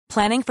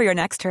Planning for your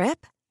next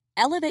trip?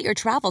 Elevate your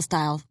travel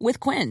style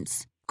with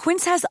Quince.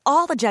 Quince has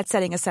all the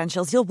jet-setting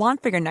essentials you'll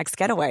want for your next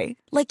getaway,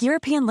 like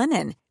European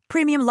linen,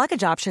 premium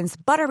luggage options,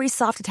 buttery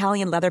soft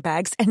Italian leather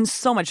bags, and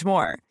so much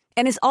more.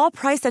 And is all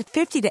priced at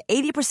 50 to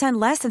 80%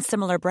 less than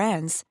similar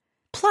brands.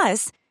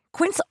 Plus,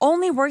 Quince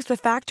only works with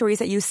factories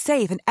that use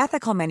safe and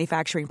ethical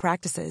manufacturing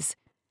practices.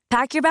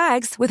 Pack your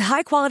bags with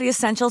high-quality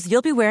essentials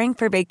you'll be wearing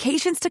for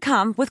vacations to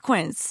come with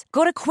Quince.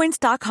 Go to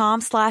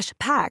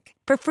quince.com/pack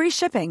for free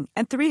shipping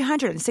and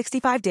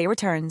 365-day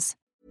returns.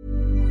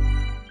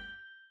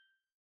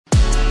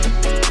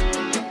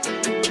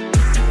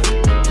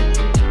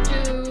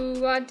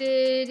 What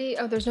did he...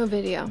 Oh, there's no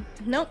video.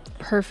 Nope.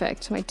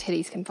 Perfect. My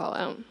titties can fall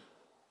out.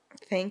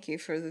 Thank you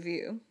for the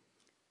view.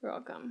 You're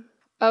welcome.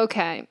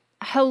 Okay.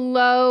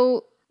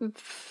 Hello,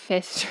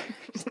 fisters.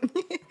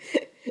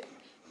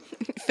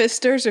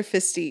 Fisters or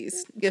fisties?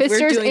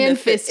 Fisters and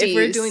fisties. If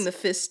we're doing the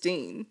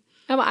fisting.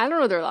 I don't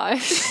know their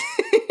lives.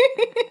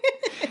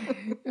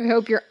 I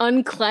hope you're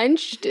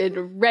unclenched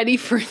and ready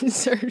for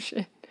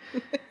insertion.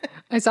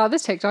 I saw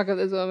this TikTok of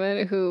this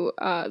woman who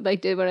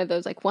did one of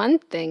those one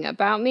thing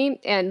about me,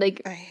 and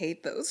I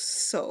hate those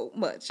so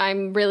much.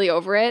 I'm really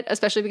over it,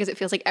 especially because it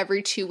feels like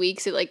every 2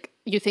 weeks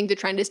you think the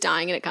trend is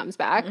dying and it comes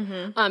back.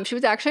 Mm-hmm. She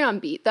was actually on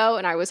beat though,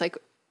 and I was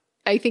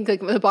I think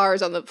the bar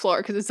is on the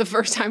floor because it's the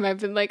first time I've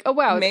been oh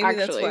wow, maybe it's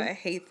actually, that's why I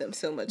hate them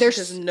so much,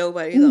 because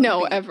nobody's on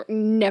no beat. Ever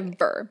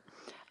never.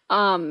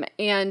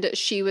 And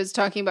she was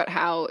talking about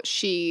how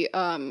she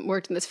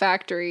worked in this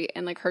factory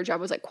and her job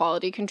was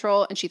quality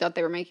control, and she thought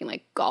they were making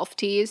golf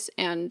tees,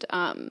 and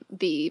her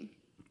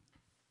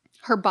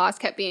boss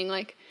kept being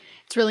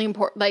it's really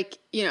important,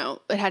 it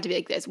had to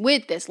be this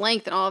width, this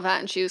length, and all of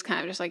that, and she was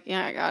kind of just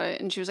yeah, I got it,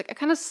 and she was I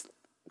kind of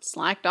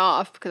slacked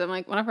off because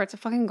I'm whatever, it's a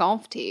fucking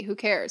golf tee, who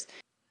cares?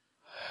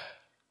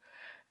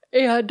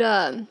 And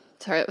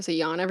sorry, that was a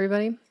yawn,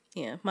 everybody.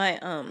 Yeah, my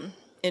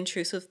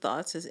intrusive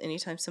thoughts is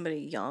anytime somebody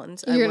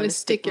yawns, You're I want to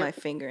stick your my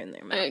finger in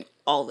their mouth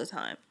all the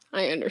time.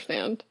 I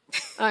understand.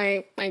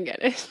 I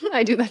get it.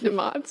 I do that to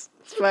mods.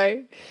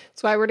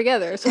 That's why we're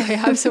together. So I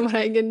have someone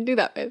I can do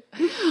that with.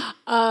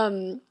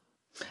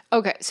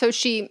 Okay, so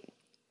she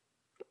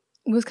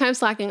was kind of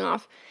slacking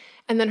off,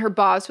 and then her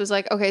boss was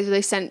okay, so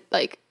they sent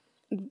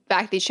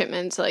back these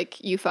shipments,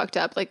 you fucked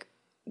up,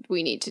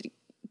 we need to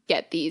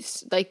get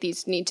these,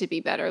 these need to be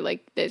better,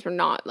 these were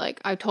not,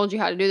 I told you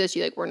how to do this,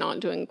 we're not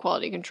doing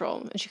quality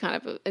control,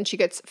 and she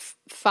gets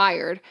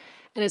fired,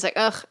 and it's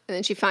ugh, and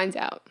then she finds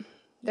out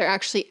they're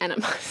actually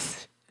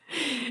enemas.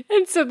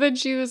 And so then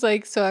she was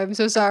so I'm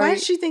so sorry. Why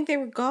did she think they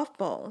were golf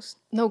balls?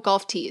 No,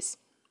 golf tees.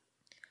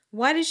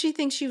 Why did she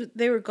think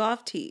they were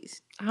golf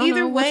tees? I don't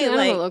know. What's an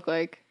enema look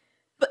like?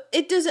 But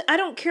it doesn't, I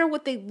don't care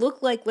what they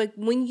look like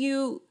when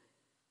you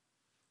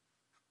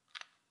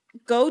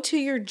go to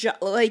your job,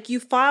 you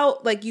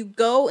file, you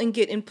go and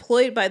get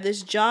employed by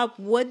this job,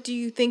 what do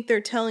you think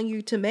they're telling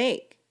you to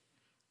make?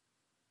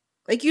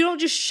 You don't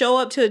just show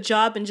up to a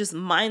job and just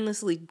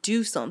mindlessly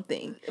do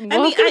something.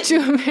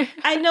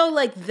 I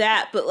know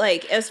that, but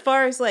as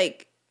far as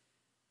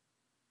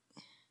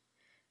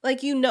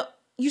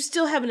you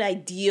still have an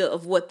idea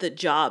of what the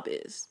job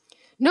is.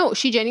 No,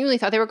 she genuinely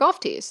thought they were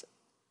golf tees.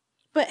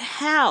 But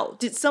how?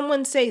 Did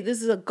someone say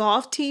this is a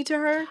golf tee to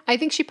her? I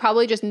think she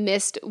probably just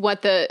missed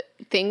what the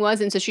thing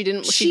was, and so she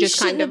didn't. She just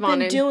kind of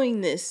wanted. Been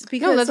doing this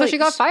because no, that's why she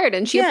got fired,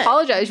 and she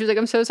apologized. She was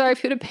I'm so sorry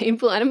if you had a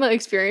painful enema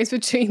experience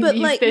between but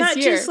these not this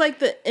year. Just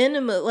the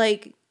enema,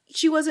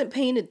 she wasn't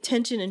paying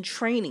attention in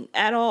training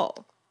at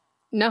all.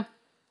 No,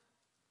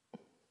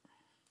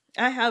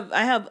 I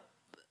have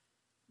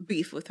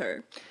beef with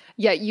her.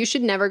 Yeah, you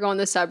should never go on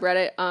the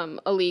subreddit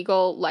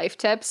illegal life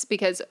tips,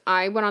 because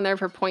I went on there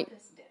for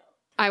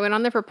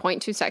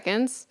 0.2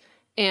 seconds,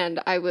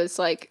 and I was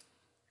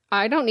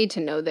I don't need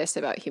to know this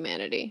about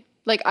humanity.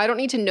 I don't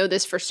need to know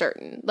this for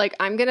certain.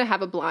 I'm going to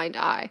have a blind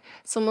eye.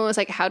 Someone was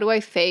how do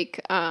I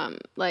fake,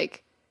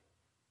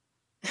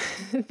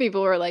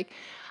 people were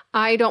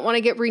I don't want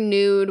to get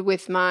renewed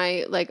with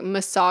my,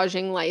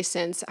 massaging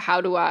license.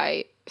 How do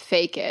I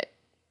fake it?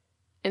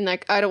 And,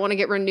 I don't want to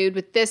get renewed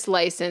with this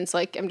license.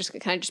 I'm just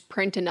going to kind of just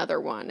print another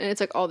one. And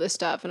it's, all this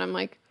stuff. And I'm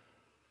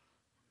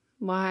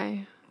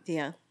why?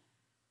 Yeah.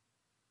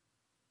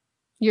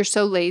 You're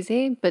so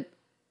lazy, but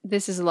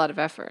this is a lot of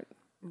effort.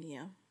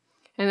 Yeah.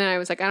 And then I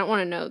was I don't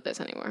want to know this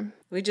anymore.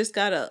 We just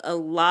got a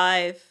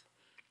live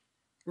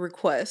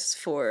request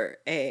for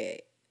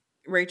a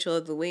Rachel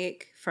of the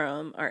Week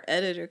from our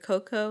editor,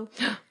 Coco,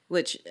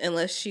 which,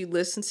 unless she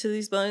listens to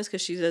these bonus,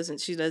 because she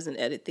doesn't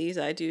edit these,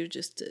 I do,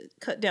 just to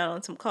cut down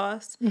on some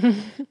costs.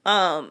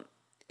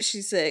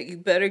 She said, you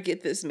better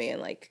get this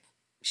man,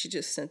 she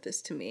just sent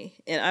this to me,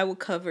 and I will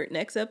cover it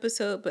next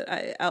episode, but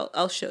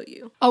I'll show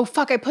you. Oh,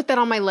 fuck, I put that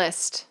on my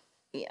list.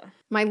 Yeah.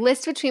 My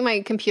list between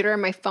my computer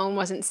and my phone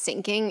wasn't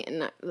syncing,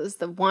 and that was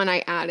the one I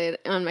added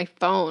on my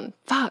phone.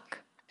 Fuck.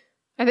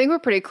 I think we're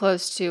pretty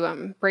close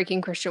to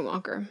breaking Christian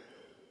Walker.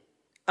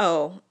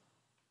 Oh.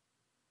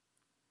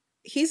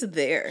 He's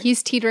there.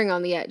 He's teetering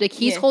on the edge.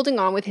 He's holding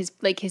on with his,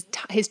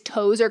 his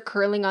toes are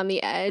curling on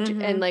the edge,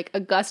 and, a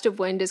gust of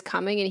wind is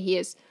coming, and he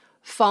is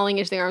falling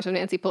into the arms of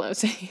Nancy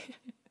Pelosi.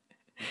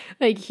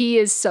 Like, he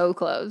is so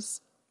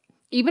close.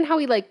 Even how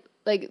he, like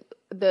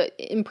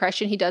the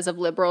impression he does of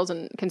liberals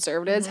and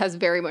conservatives has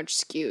very much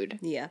skewed.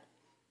 Yeah.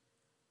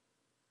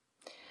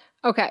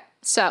 Okay,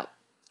 so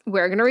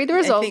we're going to read the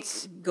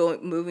results. I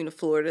think moving to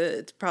Florida,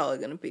 it's probably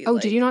going to be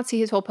did you not see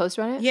his whole post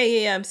about it?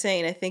 Yeah. I'm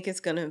saying, I think it's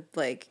going to,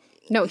 like...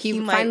 No,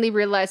 he finally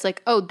realized,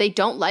 like, oh, they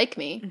don't like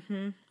me.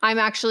 Mm-hmm. I'm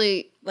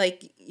actually...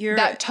 Like, you're...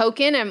 That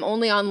token, I'm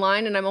only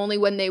online, and I'm only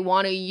when they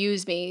want to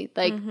use me.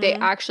 Like, they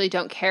actually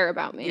don't care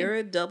about me. You're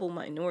a double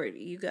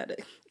minority. You got to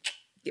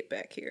get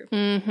back here.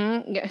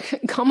 Mm-hmm. Yeah.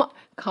 Come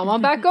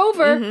on back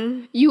over.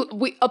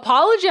 We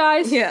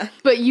apologize. Yeah.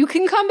 But you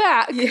can come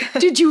back. Yeah.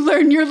 Did you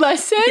learn your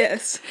lesson?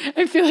 Yes.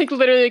 I feel like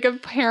literally like a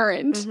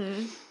parent.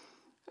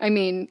 I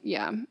mean,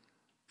 yeah.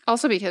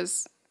 Also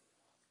because,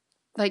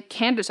 like,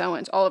 Candace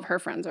Owens, all of her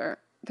friends are...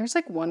 There's,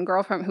 like, one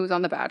girl who's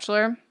on The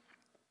Bachelor,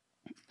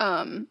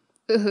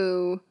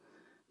 who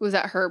was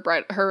at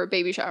her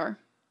baby shower.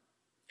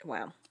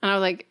 Wow. And I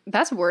was like,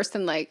 that's worse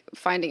than, like,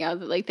 finding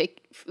out that, like, they...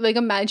 Like,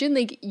 imagine,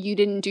 like, you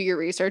didn't do your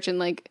research and,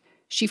 like,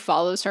 she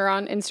follows her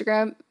on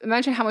Instagram.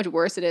 Imagine how much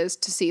worse it is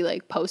to see,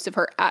 like, posts of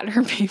her at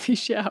her baby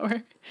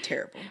shower.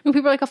 Terrible. When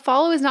people are like, a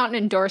follow is not an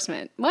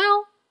endorsement.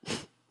 Well...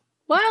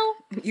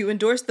 You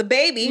endorsed the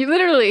baby. You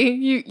literally...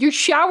 You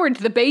showered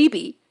the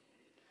baby.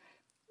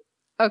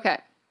 Okay.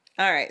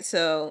 All right,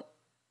 so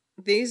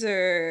these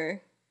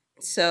are...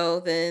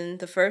 So then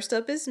the first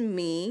up is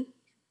me.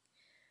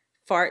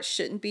 Farts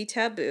shouldn't be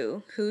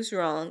taboo. Who's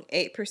wrong?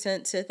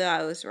 8% said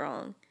that I was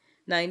wrong.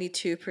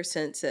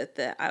 92% said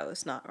that I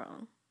was not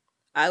wrong.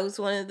 I was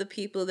one of the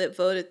people that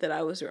voted that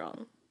I was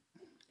wrong.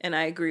 And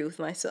I agree with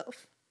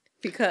myself.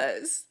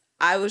 Because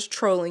I was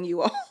trolling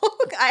you all.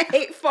 I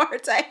hate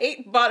farts. I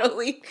hate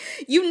bodily.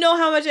 You know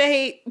how much I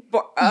hate...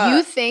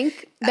 you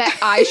think that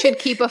I should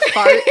keep a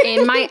fart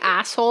in my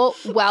asshole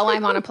while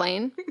I'm on a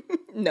plane?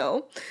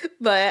 No,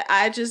 but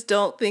I just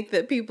don't think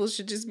that people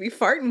should just be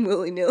farting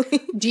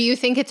willy-nilly. Do you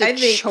think it's a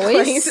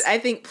choice? I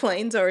think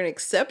planes are an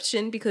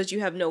exception because you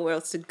have nowhere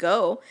else to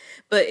go.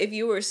 But if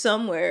you were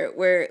somewhere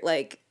where,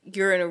 like,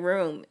 you're in a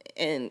room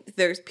and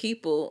there's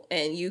people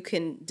and you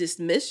can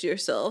dismiss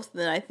yourself,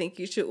 then I think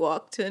you should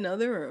walk to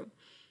another room.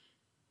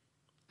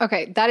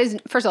 Okay, that is,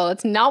 first of all,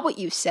 that's not what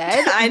you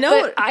said. I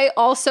know. But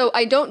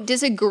I don't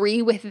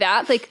disagree with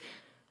that. Like,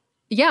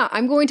 yeah,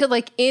 I'm going to,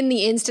 like, in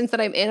the instance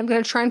that I'm in, I'm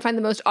going to try and find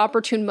the most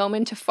opportune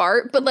moment to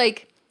fart. But,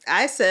 like...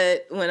 I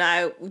said, when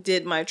I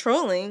did my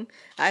trolling,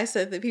 I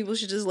said that people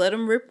should just let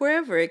them rip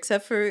wherever,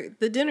 except for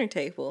the dinner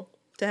table,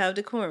 to have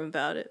decorum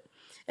about it.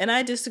 And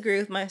I disagree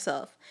with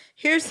myself.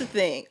 Here's the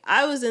thing.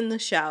 I was in the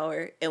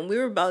shower, and we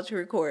were about to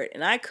record,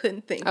 and I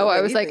couldn't think of anything.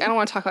 I was like, I don't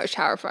want to talk about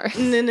shower farts.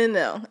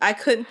 No. I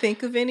couldn't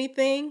think of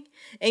anything.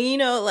 And, you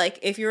know, like,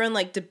 if you're on,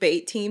 like,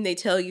 debate team, they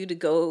tell you to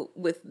go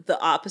with the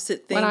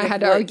opposite thing. When I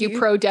had to argue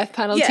pro-death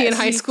penalty in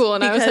high school,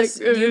 and I was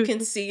like... you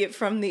can see it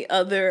from the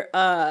other,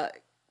 other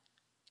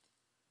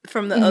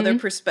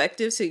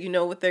perspective, so you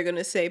know what they're going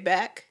to say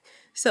back.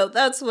 So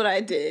that's what I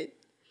did.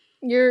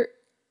 Am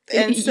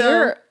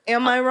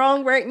I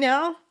wrong right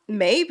now?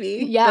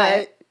 Maybe. Yeah.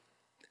 But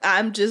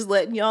I'm just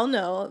letting y'all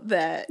know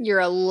that... You're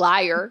a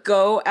liar.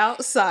 Go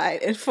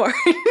outside and fart.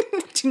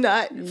 Do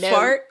not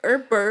fart or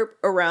burp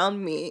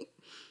around me.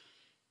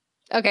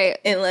 Okay.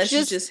 Unless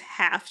you just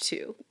have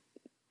to.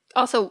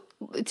 Also,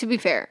 to be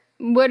fair,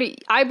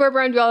 I burp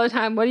around you all the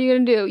time. What are you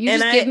going to do? You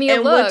just give me a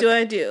look. And what do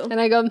I do?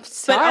 And I go,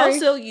 sorry. But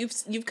also,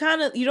 you've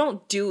kind of, you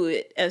don't do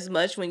it as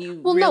much when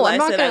you realize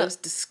that I was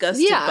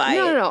disgusted by it.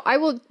 No. I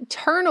will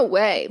turn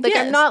away. Like,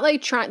 yes. I'm not,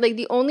 like, trying, like,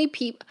 the only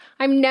people,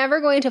 I'm never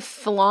going to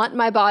flaunt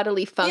my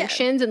bodily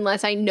functions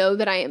unless I know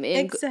that I am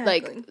in,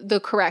 like, the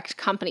correct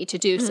company to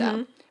do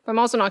so. But I'm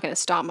also not going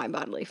to stop my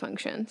bodily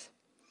functions.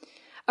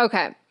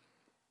 Okay.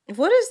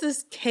 What is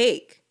this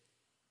cake?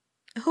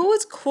 Who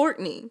is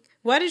Courtney?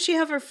 Why did she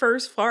have her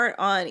first fart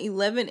on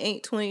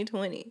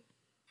 11/8/2020?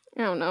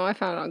 I don't know. I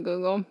found it on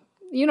Google.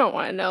 You don't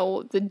want to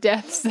know the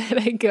depths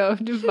that I go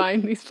to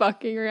find these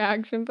fucking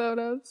reaction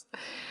photos.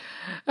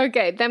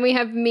 Okay, then we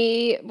have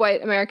me.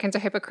 White Americans are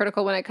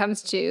hypocritical when it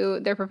comes to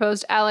their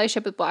proposed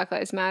allyship with Black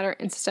Lives Matter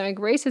and systemic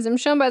racism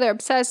shown by their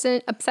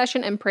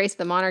obsession and praise of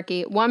the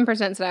monarchy.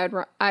 1% said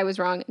I was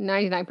wrong.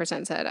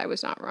 99% said I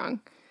was not wrong.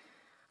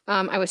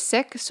 I was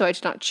sick, so I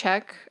did not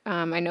check.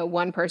 I know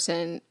one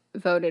person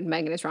voted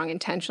Megan is wrong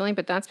intentionally,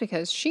 but that's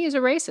because she is a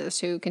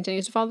racist who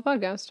continues to follow the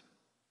podcast.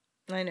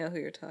 I know who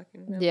you're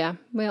talking about. Yeah,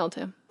 we all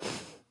do.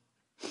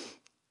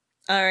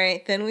 All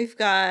right, then we've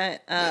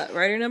got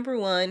writer number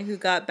 1 who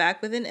got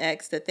back with an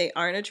ex that they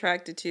aren't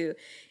attracted to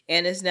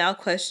and is now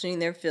questioning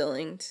their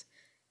feelings.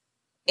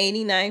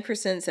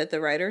 89% said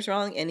the writer's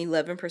wrong and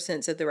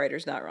 11% said the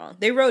writer's not wrong.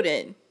 They wrote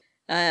in,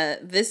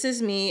 this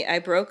is me. I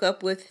broke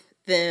up with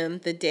them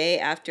the day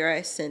after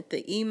I sent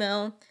the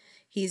email.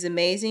 He's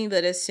amazing,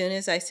 but as soon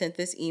as I sent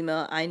this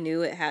email, I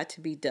knew it had to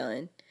be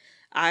done.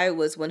 I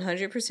was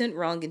 100%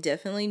 wrong and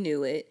definitely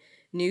knew it.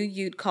 Knew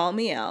you'd call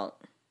me out.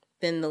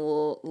 Then the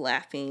little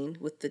laughing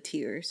with the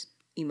tears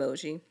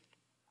emoji.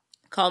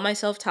 Call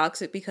myself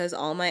toxic because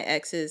all my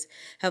exes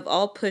have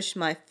all pushed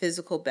my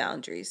physical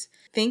boundaries.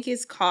 Think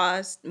it's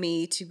caused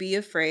me to be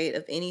afraid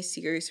of any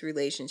serious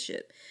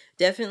relationship.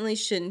 Definitely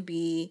shouldn't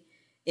be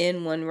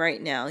in one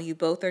right now. You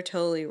both are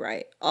totally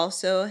right.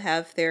 Also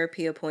have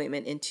therapy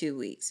appointment in 2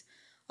 weeks.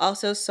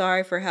 Also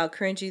sorry for how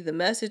cringy the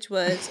message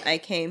was. I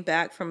came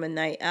back from a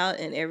night out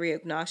and every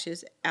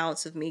obnoxious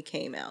ounce of me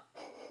came out.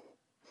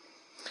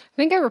 I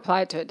think I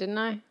replied to it, didn't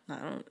I?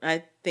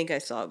 I think I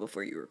saw it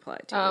before you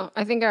replied to it. Oh,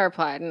 I think I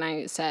replied and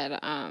I said,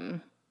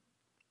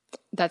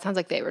 that sounds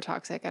like they were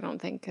toxic. I don't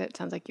think it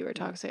sounds like you were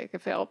toxic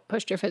if they all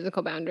pushed your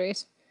physical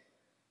boundaries.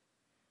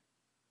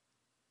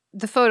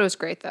 The photo's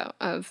great, though,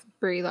 of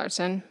Brie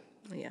Larson.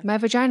 Yeah. My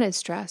vagina is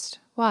stressed.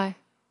 Why?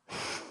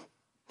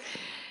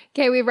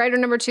 Okay, we have writer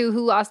number 2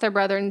 who lost their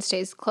brother and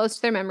stays close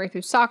to their memory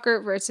through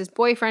soccer versus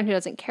boyfriend who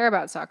doesn't care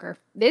about soccer.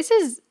 This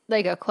is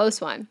like a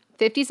close one.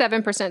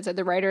 57% said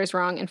the writer is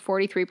wrong and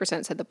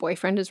 43% said the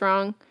boyfriend is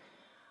wrong.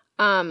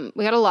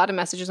 We got a lot of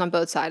messages on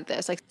both sides of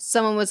this. Like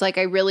someone was like,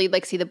 I really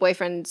like see the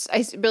boyfriend's,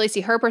 I really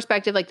see her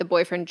perspective. Like the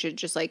boyfriend should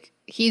just like,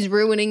 he's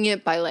ruining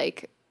it by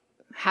like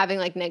having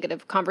like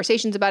negative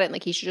conversations about it. And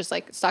like he should just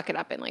like suck it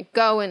up and like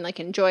go and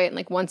like enjoy it and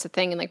like once a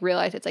thing and like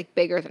realize it's like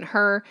bigger than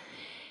her.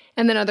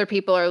 And then other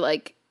people are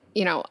like,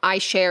 you know, I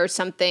share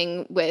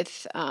something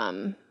with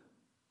someone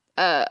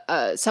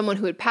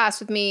who had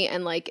passed with me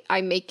and like I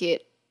make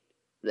it,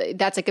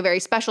 that's like a very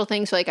special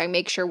thing. So like I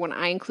make sure when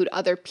I include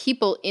other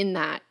people in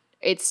that,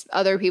 it's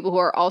other people who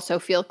are also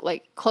feel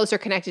like closer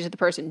connected to the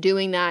person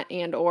doing that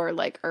and or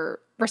like are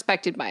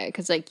respected by it.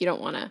 Because like you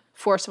don't want to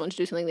force someone to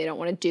do something they don't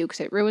want to do because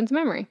it ruins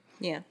memory.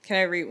 Yeah. Can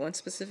I read one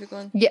specific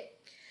one? Yeah.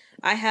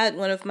 I had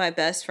one of my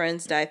best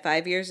friends die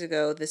 5 years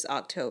ago this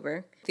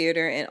October.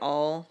 Theater and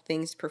all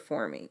things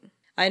performing.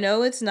 I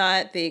know it's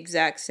not the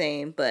exact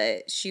same,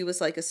 but she was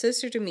like a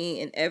sister to me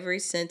in every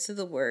sense of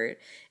the word,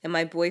 and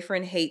my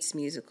boyfriend hates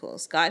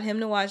musicals. Got him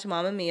to watch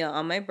Mamma Mia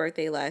on my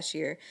birthday last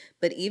year,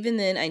 but even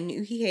then I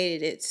knew he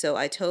hated it, so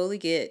I totally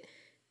get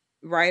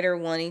writer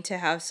wanting to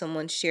have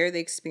someone share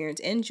the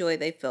experience and joy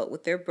they felt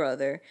with their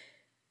brother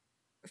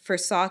for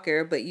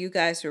soccer, but you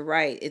guys were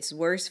right. It's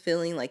worse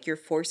feeling like you're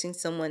forcing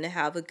someone to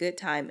have a good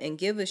time and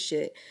give a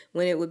shit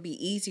when it would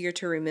be easier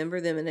to remember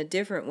them in a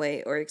different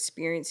way or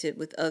experience it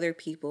with other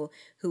people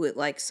who would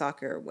like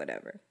soccer or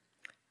whatever.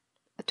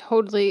 I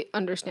totally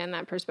understand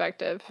that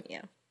perspective.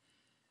 Yeah.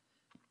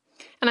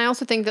 And I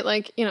also think that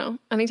like, you know,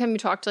 anytime you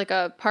talk to like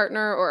a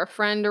partner or a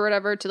friend or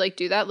whatever to like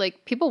do that,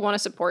 like people want to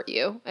support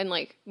you and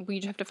like we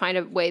just have to find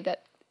a way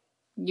that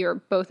you're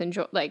both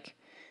enjoy, like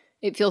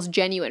it feels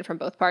genuine from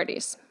both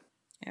parties.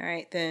 All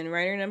right, then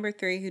writer number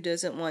 3 who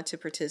doesn't want to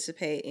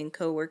participate in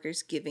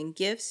coworkers giving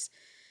gifts.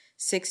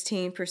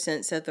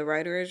 16% said the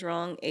writer is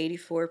wrong.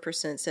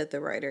 84% said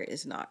the writer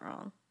is not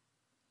wrong.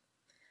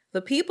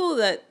 The people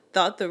that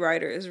thought the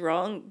writer is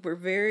wrong were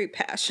very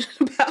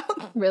passionate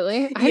about.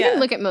 Really? I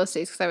didn't look at most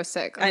days because I was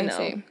sick. I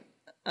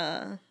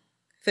know.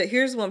 But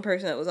here's one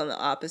person that was on the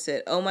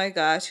opposite. Oh my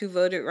gosh, who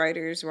voted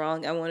writers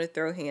wrong? I want to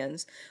throw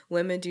hands.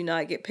 Women do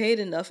not get paid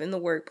enough in the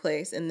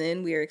workplace, and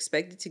then we are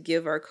expected to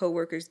give our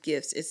coworkers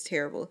gifts. It's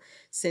terrible.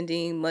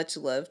 Sending much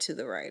love to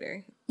the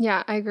writer.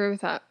 Yeah, I agree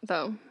with that,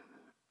 though.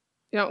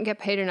 You don't get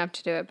paid enough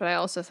to do it, but I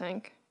also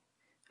think,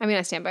 I mean,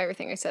 I stand by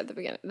everything I said at the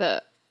beginning,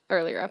 the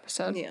earlier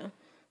episode. Yeah.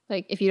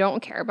 Like, if you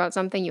don't care about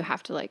something, you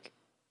have to, like,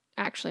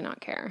 actually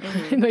not care.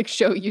 And, like,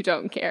 show you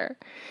don't care.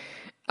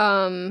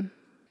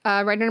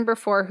 Writer number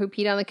 4 who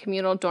peed on the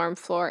communal dorm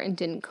floor and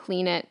didn't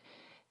clean it.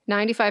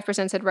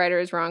 95% said writer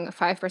is wrong.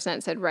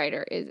 5% said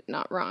writer is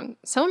not wrong.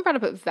 Someone brought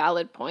up a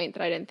valid point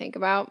that I didn't think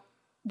about.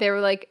 They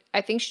were like,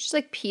 I think she just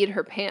like peed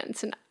her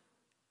pants. And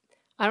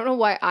I don't know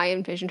why I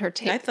envisioned her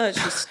I thought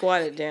she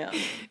squatted down.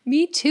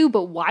 Me too,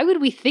 but why would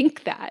we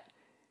think that?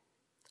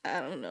 I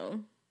don't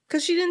know.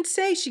 Because she didn't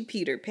say she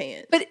peed her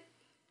pants. But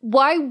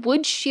why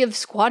would she have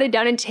squatted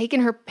down and taken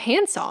her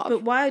pants off?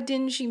 But why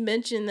didn't she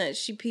mention that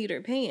she peed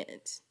her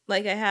pants?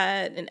 Like I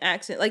had an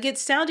accent. Like it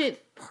sounded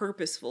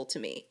purposeful to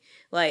me.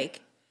 Like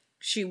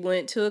she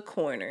went to a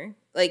corner.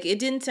 Like it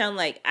didn't sound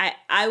like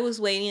I was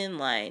waiting in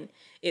line.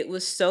 It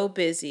was so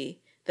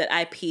busy that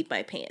I peed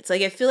my pants.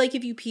 Like I feel like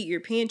if you pee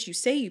your pants, you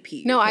say you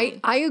pee your pants.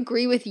 I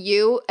agree with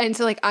you. And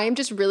so like I am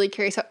just really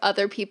curious how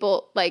other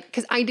people like,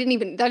 because that didn't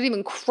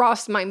even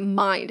cross my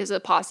mind as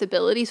a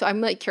possibility. So I'm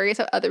like curious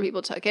how other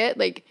people took it.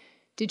 Like,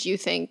 did you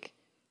think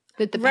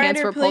that the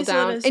pants were pulled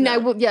down? And I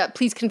will,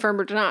 please confirm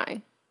or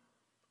deny.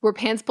 Were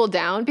pants pulled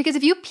down? Because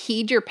if you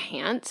peed your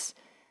pants,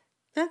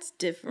 that's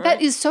different. That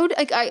is so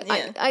like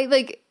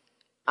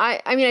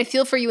I mean I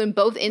feel for you in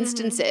both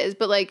instances,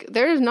 but like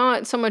there's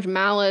not so much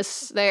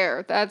malice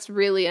there. That's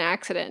really an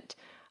accident.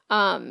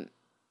 And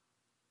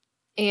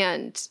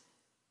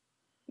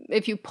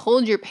if you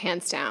pulled your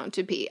pants down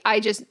to pee,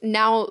 I just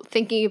now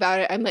thinking about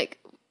it, I'm like,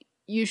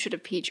 you should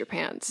have peed your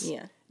pants.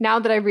 Yeah. Now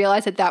that I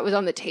realize that was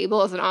on the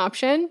table as an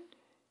option,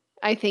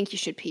 I think you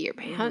should pee your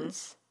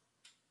pants.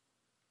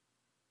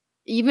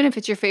 Even if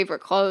it's your favorite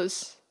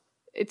clothes.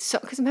 It's so,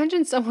 because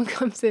imagine someone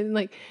comes in and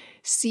like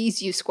sees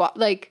you squat.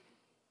 Like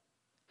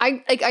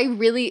I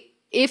really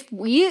if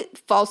we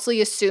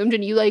falsely assumed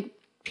and you like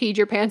peed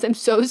your pants, I'm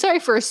so sorry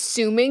for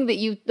assuming that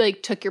you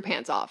like took your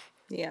pants off.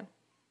 Yeah.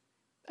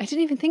 I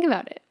didn't even think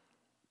about it.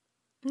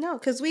 No,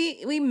 because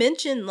we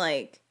mentioned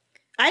like,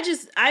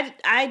 because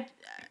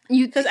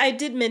I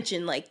did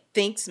mention like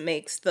Thinx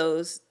makes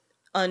those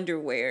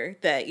underwear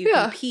that you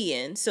can pee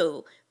in.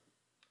 So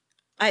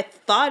I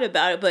thought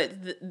about it,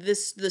 but the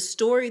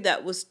story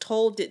that was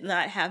told did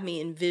not have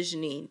me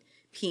envisioning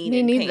peeing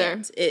in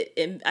pants.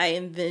 I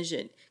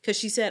envisioned, because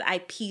she said I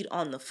peed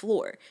on the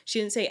floor. She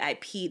didn't say I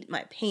peed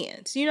my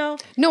pants. You know?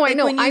 No, like I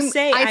know. When you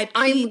say I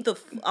peed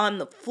on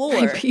the floor,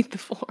 I peed the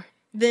floor.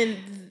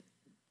 Then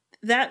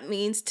that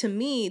means to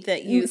me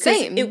that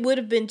same. It would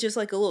have been just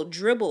like a little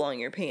dribble on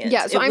your pants.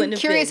 Yeah, so I'm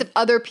curious if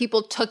other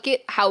people took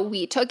it how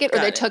we took it, or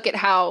they took it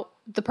how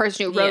the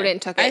person who wrote in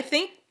took it. I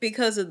think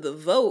because of the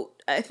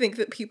vote, I think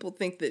that people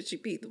think that she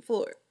peed the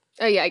floor.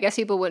 Oh yeah, I guess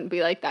people wouldn't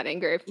be like that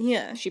angry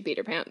if she peed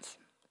her pants.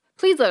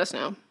 Please let us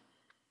know.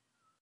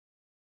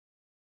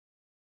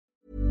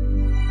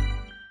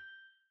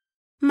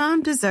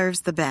 Mom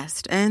deserves the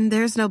best, and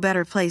there's no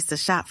better place to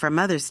shop for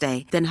Mother's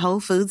Day than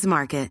Whole Foods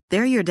Market.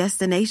 They're your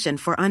destination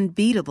for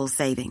unbeatable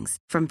savings,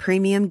 from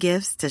premium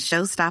gifts to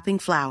show-stopping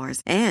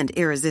flowers and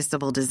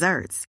irresistible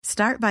desserts.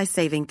 Start by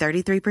saving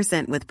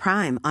 33% with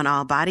Prime on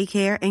all body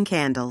care and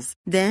candles.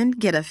 Then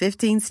get a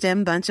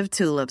 15-stem bunch of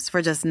tulips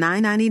for just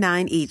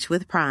 $9.99 each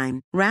with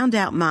Prime. Round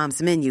out Mom's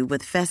menu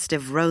with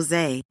festive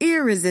rosé,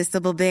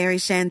 irresistible berry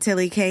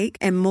chantilly cake,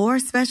 and more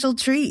special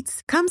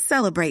treats. Come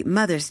celebrate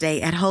Mother's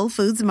Day at Whole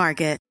Foods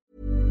Market.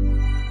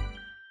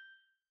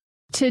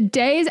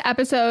 Today's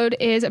episode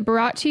is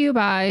brought to you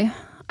by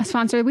a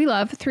sponsor we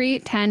love,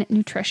 310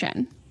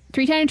 Nutrition.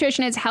 310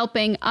 Nutrition is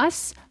helping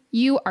us,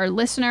 you, our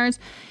listeners,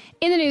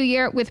 in the new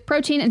year with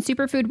protein and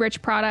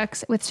superfood-rich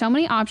products with so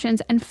many options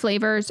and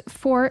flavors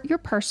for your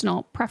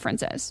personal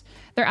preferences.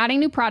 They're adding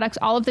new products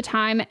all of the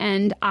time,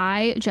 and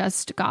I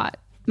just got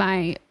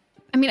I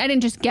didn't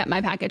just get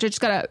my package. I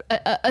just got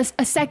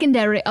a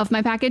secondary of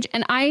my package,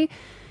 and I,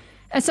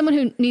 as someone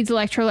who needs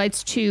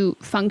electrolytes to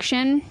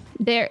function,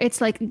 it's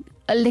like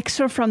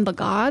elixir from the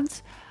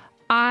gods.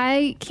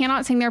 I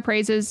cannot sing their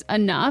praises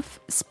enough.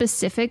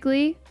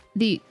 Specifically,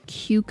 the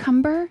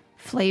cucumber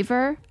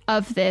flavor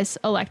of this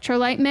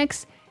electrolyte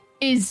mix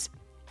is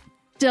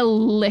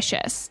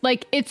delicious.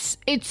 Like it's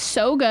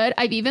so good.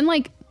 I've even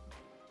like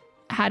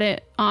had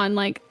it on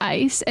like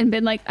ice and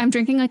been like, I'm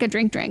drinking like a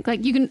drink.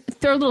 Like you can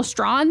throw a little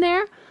straw in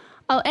there.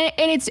 And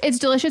it's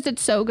delicious.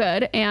 It's so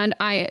good. And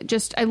I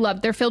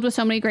love, they're filled with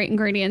so many great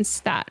ingredients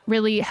that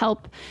really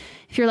help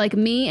if you're like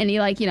me and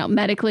you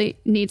medically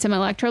need some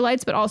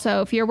electrolytes, but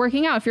also if you're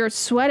working out, if you're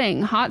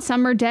sweating, hot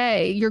summer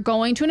day, you're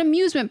going to an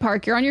amusement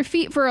park, you're on your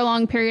feet for a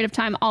long period of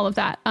time, all of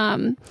that.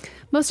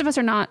 Most of us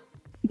are not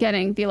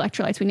getting the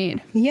electrolytes we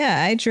need.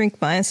 Yeah, I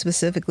drink mine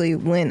specifically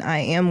when I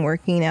am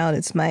working out.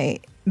 It's my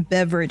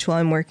beverage while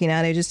I'm working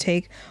out. I just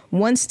take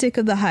 1 stick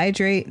of the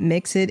hydrate,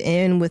 mix it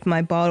in with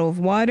my bottle of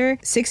water.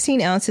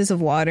 16 ounces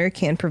of water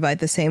can provide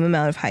the same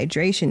amount of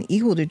hydration,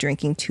 equal to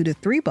drinking 2 to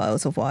 3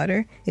 bottles of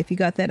water if you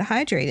got that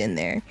hydrate in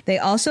there. They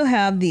also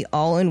have the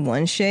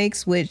all-in-one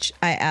shakes, which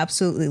I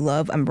absolutely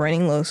love. I'm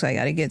running low, so I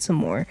got to get some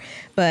more.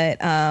 But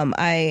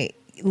I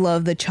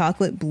love the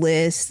chocolate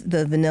bliss,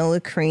 the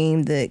vanilla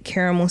cream, the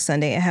caramel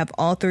sundae. I have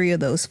all 3 of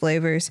those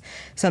flavors.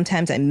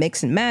 Sometimes I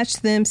mix and match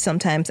them.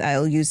 Sometimes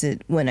I'll use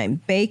it when I'm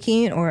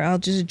baking, or I'll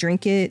just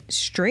drink it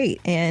straight.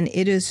 And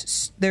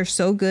they're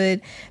so good.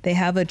 They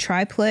have a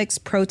triplex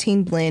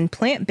protein blend,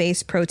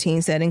 plant-based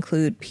proteins that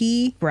include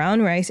pea,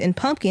 brown rice, and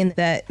pumpkin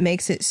that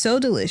makes it so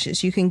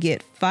delicious. You can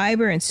get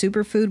fiber and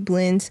superfood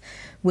blends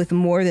with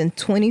more than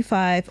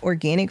 25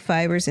 organic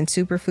fibers and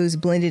superfoods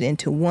blended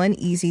into one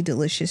easy,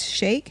 delicious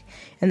shake.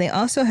 And they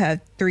also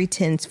have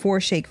 310's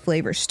 4-shake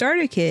flavor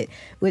starter kit,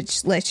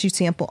 which lets you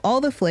sample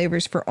all the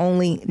flavors for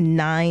only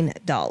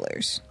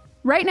 $9.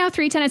 Right now,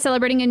 310 is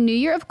celebrating a new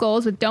year of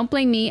goals with Don't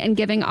Blame Me and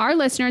giving our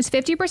listeners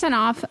 50%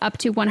 off up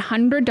to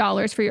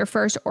 $100 for your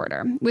first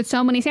order. With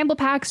so many sample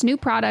packs, new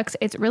products,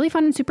 it's really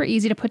fun and super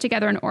easy to put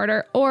together an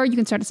order, or you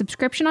can start a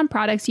subscription on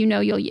products you know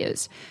you'll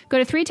use.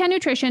 Go to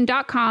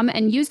 310nutrition.com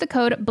and use the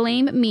code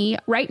BLAMEME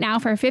right now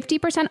for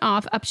 50%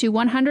 off up to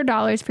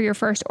 $100 for your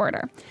first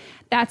order.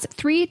 That's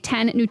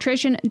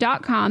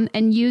 310nutrition.com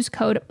and use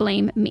code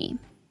BLAMEME.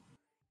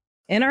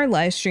 In our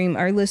live stream,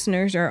 our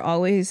listeners are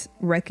always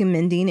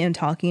recommending and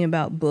talking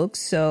about books.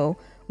 So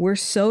we're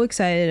so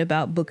excited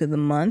about Book of the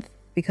Month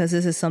because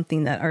this is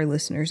something that our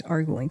listeners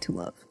are going to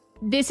love.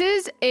 This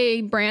is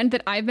a brand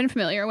that I've been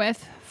familiar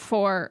with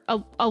for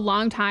a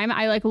long time.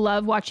 I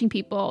love watching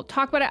people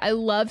talk about it. I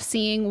love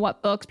seeing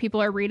what books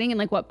people are reading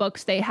and what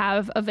books they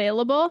have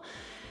available.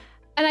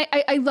 And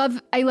I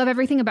love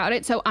everything about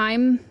it. So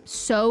I'm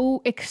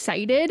so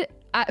excited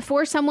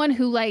for someone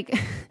who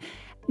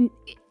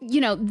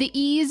the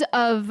ease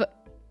of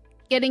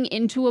getting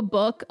into a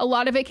book, a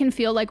lot of it can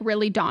feel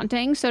really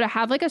daunting. So to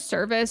have a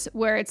service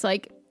where it's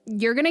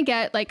you're going to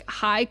get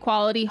high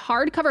quality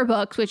hardcover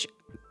books, which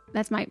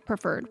that's my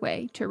preferred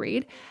way to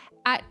read,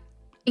 at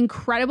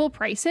incredible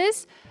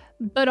prices,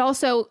 but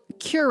also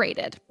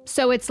curated.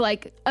 So it's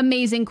like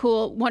amazing,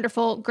 cool,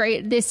 wonderful,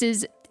 great.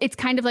 It's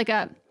kind of like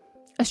a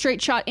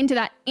straight shot into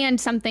that, and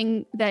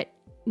something that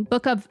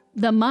book of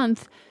the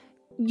month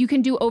you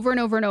can do over and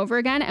over and over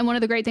again. And one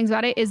of the great things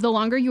about it is the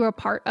longer you are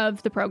part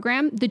of the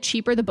program, the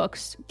cheaper the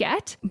books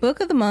get.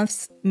 Book of the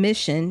Month's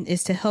mission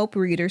is to help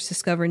readers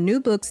discover new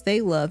books they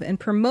love and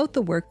promote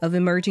the work of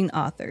emerging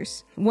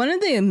authors. One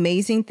of the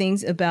amazing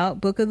things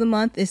about Book of the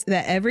Month is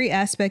that every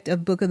aspect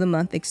of Book of the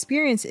Month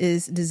experience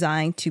is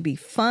designed to be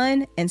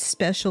fun and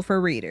special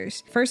for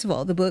readers. First of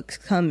all, the books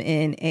come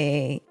in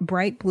a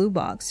bright blue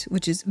box,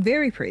 which is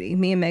very pretty.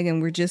 Me and Megan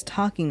were just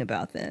talking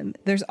about them.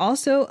 There's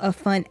also a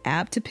fun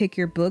app to pick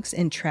your books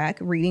and track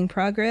reading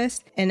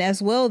progress. And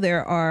as well,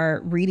 there are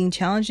reading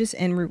challenges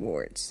and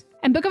rewards.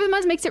 And Book of the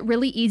Month makes it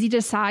really easy to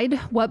decide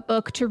what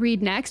book to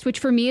read next, which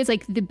for me is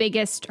like the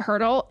biggest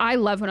hurdle. I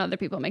love when other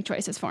people make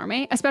choices for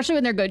me, especially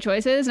when they're good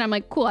choices. And I'm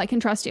like, cool, I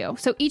can trust you.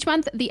 So each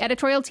month, the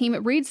editorial team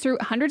reads through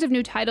hundreds of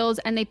new titles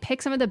and they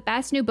pick some of the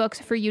best new books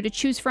for you to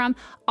choose from.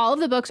 All of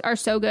the books are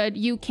so good.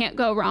 You can't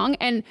go wrong.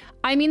 And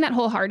I mean that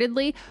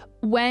wholeheartedly.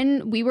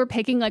 When we were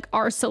picking like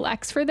our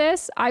selects for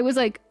this, I was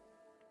like,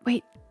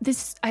 wait,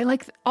 I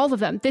like all of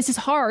them. This is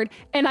hard.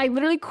 And I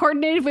literally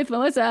coordinated with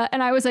Melissa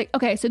and I was like,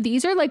 okay, so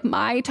these are like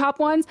my top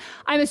ones.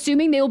 I'm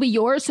assuming they will be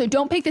yours. So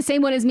don't pick the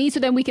same one as me so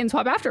then we can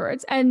swap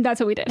afterwards. And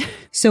that's what we did.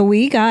 So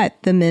we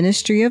got The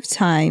Ministry of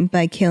Time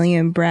by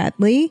Killian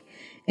Bradley.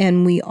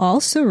 And we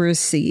also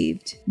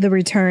received The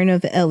Return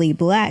of Ellie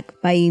Black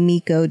by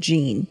Emiko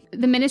Jean.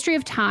 The Ministry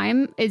of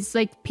Time is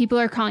like, people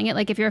are calling it,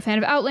 like if you're a fan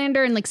of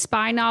Outlander and like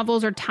spy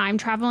novels or time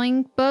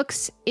traveling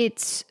books,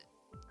 it's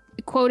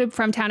quoted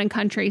from Town and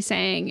Country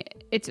saying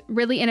it's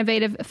really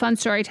innovative, fun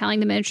storytelling.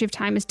 The Ministry of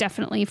Time is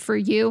definitely for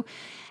you,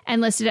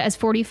 and listed as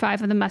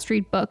 45 of the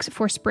must-read books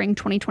for spring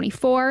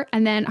 2024.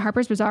 And then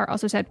Harper's Bazaar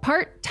also said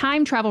part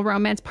time travel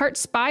romance, part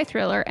spy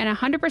thriller, and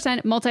 100%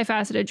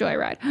 multifaceted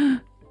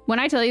joyride. When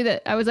I tell you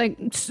that, I was like,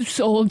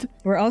 sold.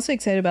 We're also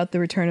excited about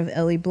The Return of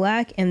Ellie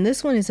Black, and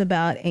this one is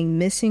about a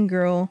missing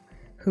girl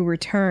who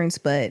returns,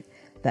 but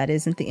that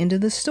isn't the end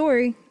of the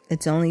story.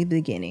 It's only the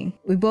beginning.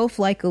 We both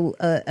like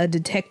a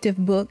detective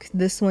book.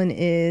 This one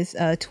is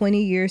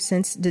 20 years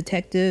since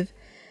Detective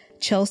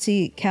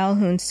Chelsea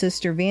Calhoun's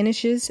sister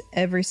vanishes.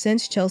 Ever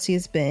since, Chelsea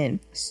has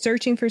been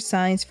searching for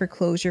signs for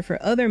closure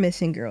for other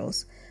missing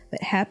girls.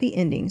 But happy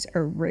endings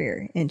are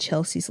rare in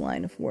Chelsea's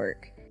line of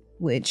work.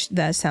 Which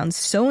that sounds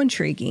so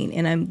intriguing,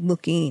 and I'm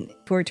looking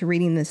forward to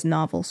reading this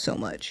novel so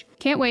much.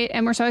 Can't wait,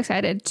 and we're so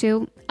excited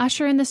to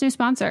usher in this new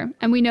sponsor.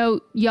 And we know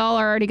y'all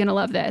are already going to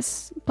love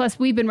this. Plus,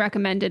 we've been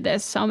recommended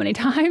this so many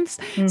times.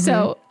 Mm-hmm.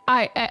 So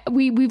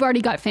we've already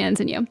got fans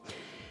in you.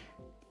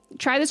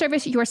 Try the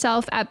service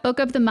yourself at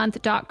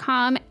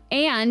bookofthemonth.com,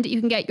 and you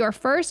can get your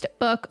first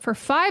book for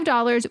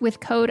 $5 with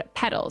code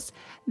PEDALS.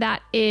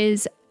 That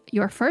is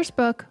your first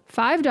book,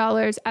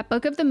 $5 at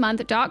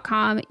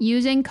bookofthemonth.com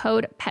using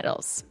code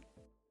PEDALS.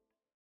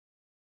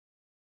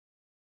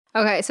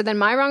 Okay, so then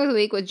my wrong of the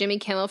week was Jimmy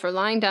Kimmel for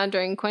lying down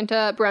during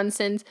Quinta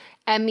Brunson's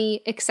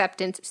Emmy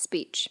acceptance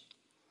speech.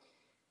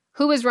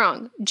 Who was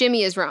wrong?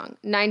 Jimmy is wrong,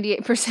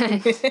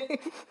 98%.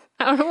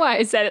 I don't know why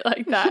I said it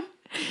like that.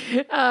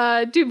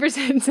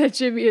 2% said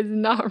Jimmy is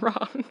not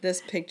wrong.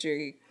 This picture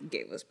you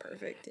gave was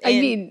perfect. And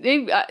I mean,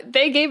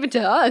 they gave it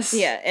to us.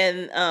 Yeah,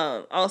 and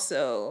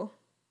also,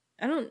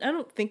 I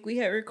don't think we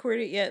had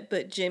recorded yet,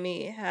 but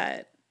Jimmy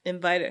had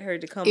invited her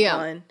to come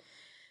on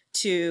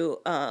to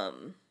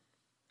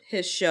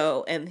his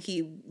show, and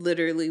he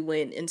literally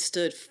went and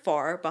stood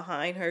far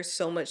behind her,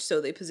 so much so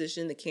they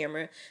positioned the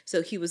camera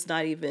so he was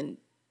not even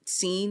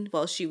seen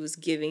while she was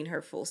giving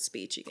her full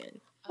speech again.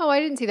 Oh, I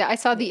didn't see that. I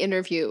saw the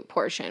interview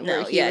portion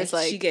where he was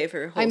like, she gave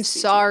her whole I'm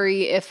speech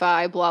sorry if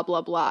I blah,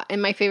 blah, blah.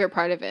 And my favorite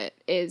part of it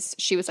is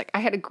she was like, I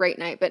had a great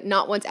night, but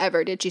not once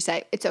ever did she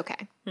say, it's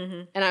okay.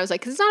 Mm-hmm. And I was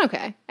like, because it's not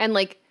okay. And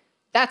like,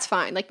 that's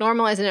fine. Like,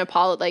 normalize an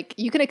apology. Like,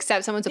 you can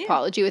accept someone's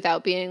apology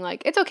without being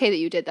like, it's okay that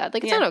you did that.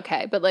 Like, it's not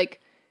okay. But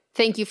like,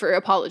 thank you for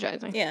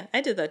apologizing. Yeah,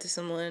 I did that to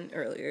someone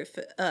earlier,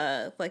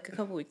 like a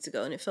couple weeks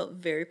ago, and it felt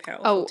very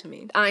powerful to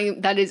me. I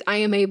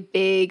am a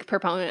big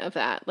proponent of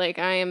that. Like,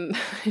 I am,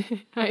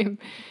 I'm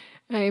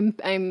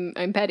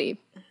petty.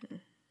 Mm-hmm.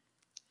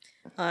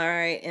 All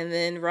right, and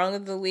then wrong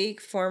of the week: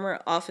 former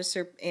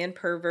officer and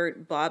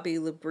pervert Bobby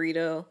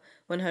Librito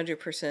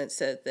 100%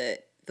 said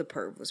that the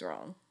perv was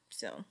wrong.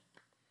 So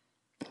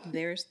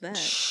there's that.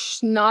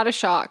 Not a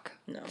shock.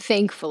 No,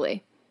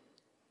 thankfully.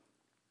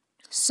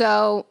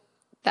 So.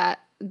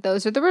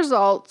 Those are the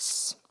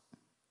results.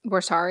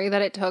 We're sorry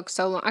that it took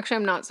so long. Actually,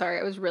 I'm not sorry.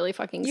 I was really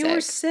fucking sick. You were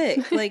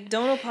sick. Like,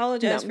 don't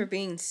apologize for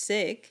being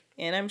sick.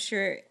 And I'm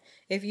sure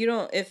if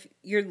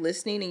you're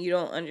listening and you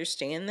don't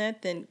understand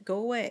that, then go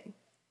away.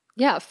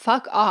 Yeah,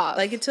 fuck off.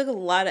 Like, it took a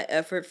lot of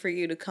effort for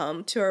you to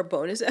come to our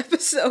bonus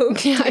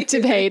episode. Yeah,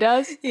 to hate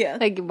us. Yeah.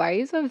 Like, why are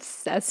you so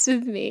obsessed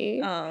with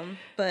me?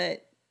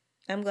 But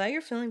I'm glad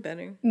you're feeling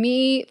better.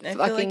 Me I fucking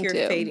feel like you're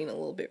too. fading a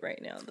little bit right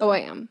now, though. Oh, I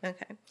am.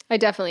 Okay. I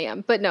definitely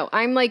am. But no,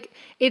 I'm like,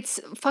 it's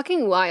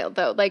fucking wild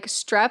though. Like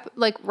strep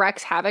like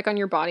wreaks havoc on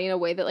your body in a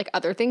way that like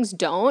other things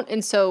don't.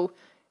 And so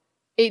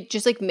it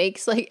just like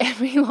makes like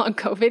every long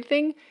COVID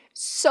thing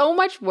so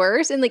much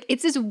worse. And like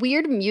it's this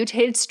weird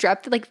mutated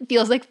strep that like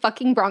feels like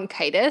fucking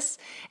bronchitis.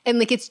 And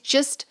like it's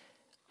just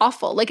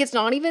awful. Like it's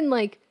not even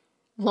like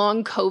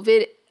long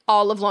COVID,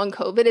 all of long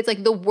COVID. It's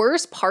like the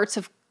worst parts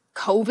of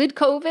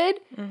COVID,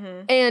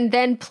 and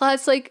then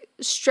plus like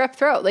strep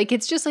throat. Like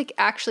it's just like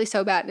actually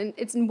so bad, and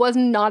it was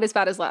not as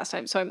bad as last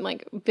time. So I'm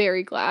like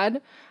very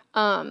glad.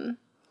 But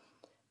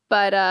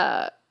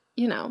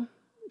you know,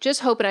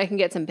 just hoping I can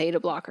get some beta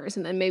blockers,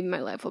 and then maybe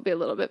my life will be a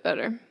little bit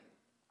better.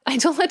 I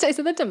said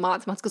that to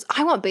Mott's. Mott's goes,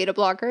 I want beta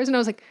blockers, and I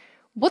was like,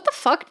 what the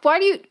fuck?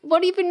 What do you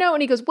even know?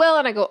 And he goes, well,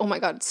 and I go, oh my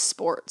god, it's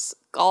sports,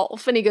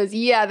 golf, and he goes,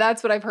 yeah,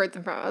 that's what I've heard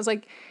them from. I was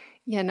like,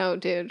 yeah, no,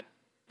 dude.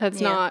 That's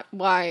not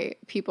why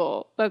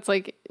people, that's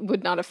like,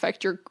 would not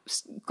affect your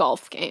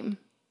golf game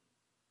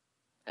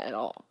at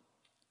all.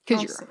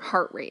 Because your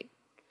heart rate.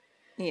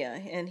 Yeah,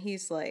 and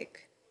he's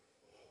like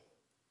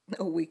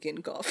a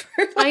weekend golfer.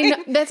 I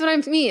know, that's what I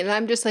mean. And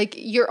I'm just like,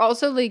 you're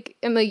also like,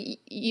 I'm like,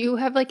 you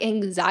have like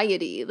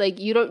anxiety. Like,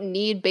 you don't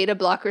need beta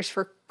blockers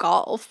for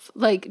golf.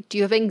 Like, do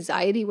you have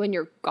anxiety when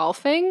you're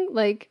golfing?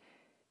 Like,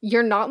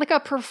 you're not like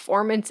a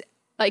performance,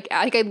 like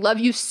I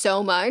love you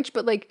so much,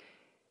 but like,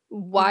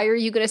 why are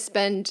you going to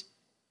spend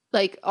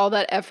like all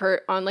that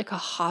effort on like a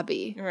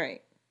hobby?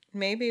 Right.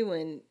 Maybe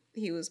when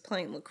he was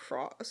playing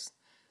lacrosse.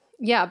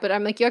 Yeah, but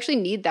I'm like, you actually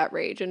need that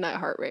rage and that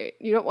heart rate.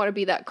 You don't want to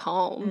be that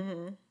calm.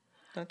 Mm-hmm.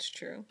 That's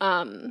true.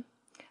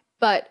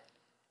 But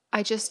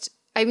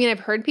I've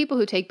heard people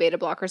who take beta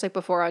blockers like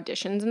before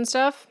auditions and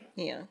stuff.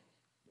 Yeah.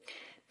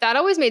 That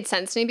always made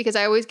sense to me because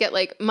I always get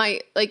like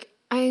my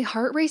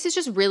heart races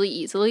just really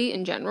easily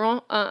in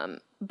general.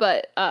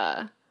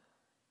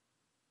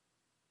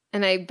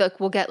 And I like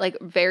will get like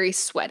very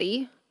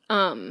sweaty.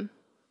 But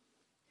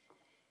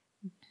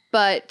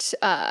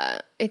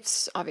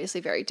it's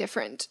obviously very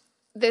different,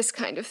 this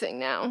kind of thing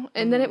now.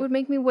 And then it would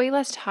make me way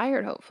less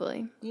tired,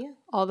 hopefully. Yeah.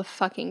 All the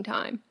fucking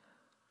time.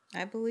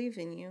 I believe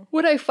in you.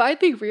 What I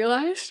finally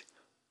realized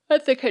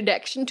at the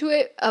connection to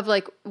it of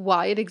like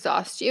why it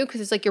exhausts you, because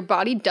it's like your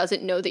body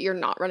doesn't know that you're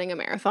not running a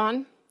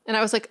marathon. And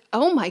I was like,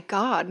 oh my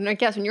God. And I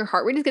guess when your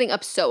heart rate is getting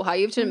up so high,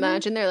 you have to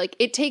imagine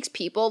it takes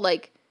people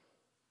like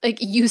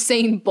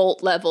Usain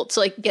Bolt level to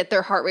like get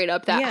their heart rate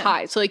up that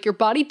high. So like your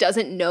body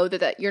doesn't know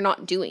that you're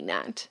not doing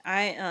that.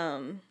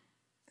 I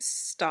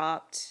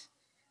stopped,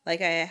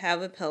 like I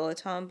have a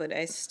Peloton, but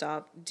I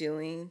stopped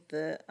doing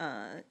the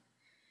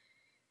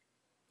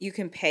you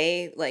can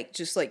pay like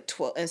just like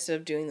 12 instead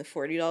of doing the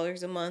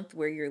 $40 a month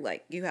where you're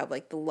like you have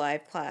like the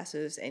live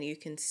classes and you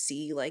can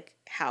see like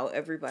how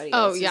everybody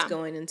else is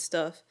going and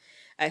stuff.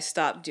 I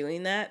stopped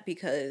doing that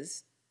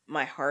because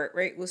my heart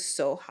rate was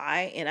so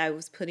high and I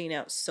was putting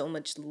out so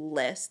much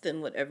less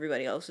than what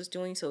everybody else was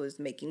doing. So it was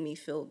making me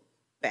feel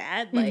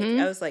bad. Like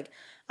I was like,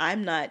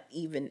 I'm not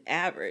even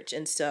average.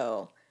 And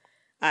so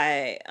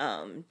I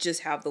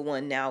just have the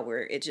one now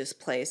where it just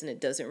plays and it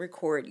doesn't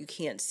record. You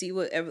can't see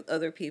what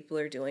other people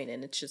are doing.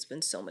 And it's just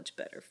been so much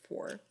better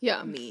for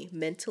me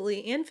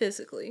mentally and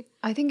physically.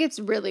 I think it's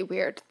really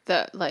weird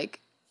that like,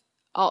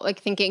 all like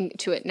thinking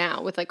to it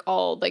now with like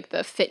all like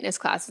the fitness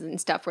classes and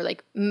stuff where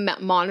like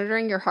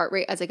monitoring your heart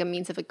rate as like a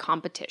means of a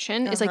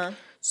competition is like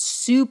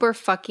super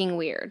fucking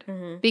weird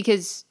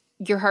because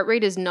your heart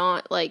rate is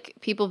not like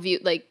people view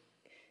like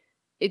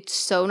it's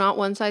so not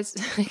one size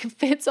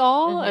fits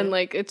all and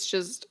like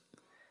it's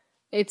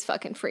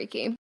fucking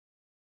freaky.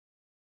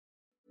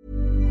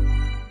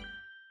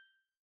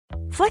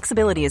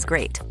 Flexibility is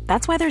great.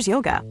 That's why there's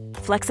yoga.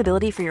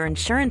 Flexibility for your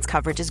insurance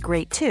coverage is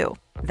great too.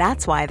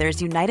 That's why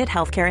there's United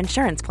Healthcare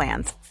Insurance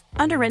Plans.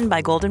 Underwritten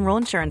by Golden Rule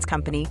Insurance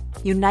Company,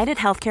 United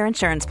Healthcare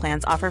Insurance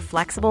Plans offer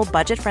flexible,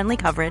 budget-friendly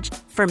coverage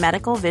for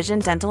medical, vision,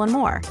 dental, and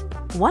more.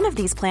 One of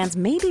these plans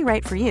may be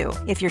right for you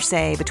if you're,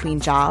 say, between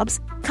jobs,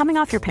 coming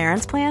off your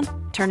parents' plan,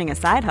 turning a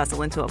side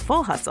hustle into a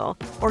full hustle,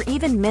 or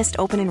even missed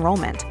open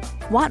enrollment.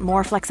 Want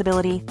more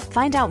flexibility?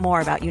 Find out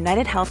more about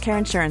United Healthcare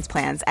Insurance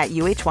Plans at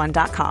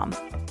uh1.com.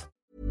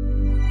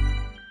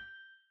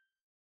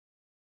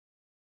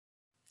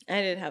 I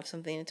did have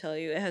something to tell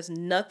you. It has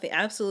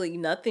absolutely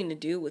nothing to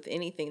do with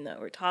anything that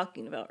we're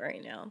talking about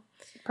right now.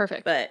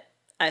 Perfect. But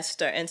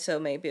and so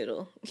maybe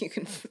you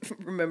can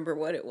remember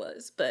what it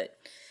was. But,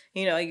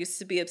 you know, I used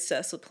to be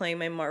obsessed with playing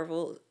my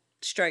Marvel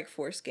Strike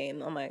Force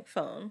game on my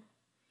phone.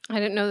 I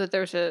didn't know that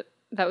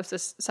that was the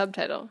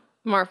subtitle.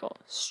 Marvel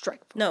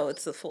Strike Force. No,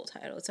 it's the full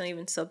title. It's not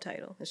even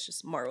subtitle. It's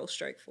just Marvel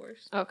Strike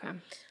Force. Okay.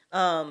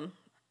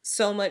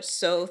 So much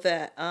so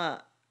that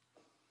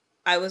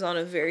I was on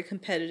a very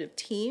competitive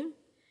team.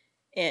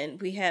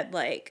 And we had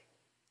like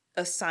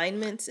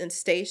assignments and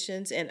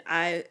stations, and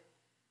I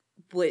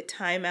would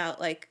time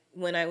out like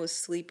when I was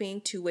sleeping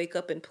to wake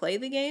up and play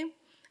the game.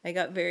 I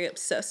got very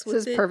obsessed with it.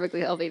 This is perfectly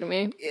healthy to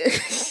me.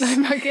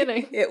 I'm not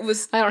kidding.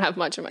 I don't have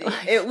much in my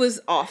life. It was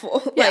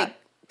awful. Yeah. Like,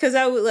 because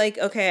I would like,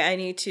 okay, I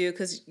need to,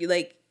 because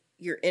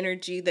your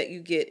energy that you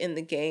get in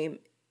the game,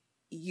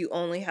 you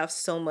only have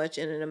so much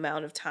in an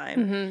amount of time.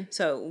 Mm-hmm.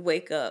 So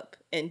wake up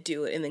and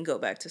do it and then go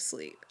back to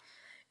sleep.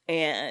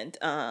 And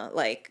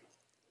like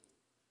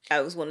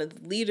I was one of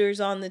the leaders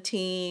on the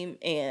team,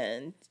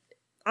 and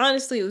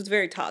honestly it was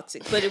very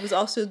toxic, but it was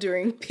also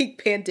during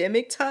peak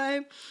pandemic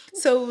time.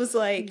 So it was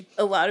like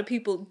a lot of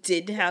people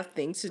didn't have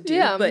things to do,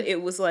 but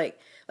it was like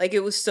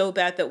it was so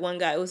bad that one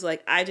guy was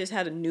like, I just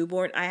had a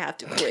newborn, I have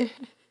to quit.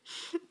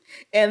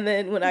 And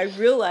then when I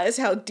realized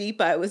how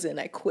deep I was in,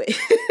 I quit.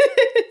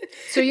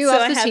 So you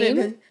off the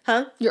team?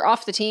 Huh? You're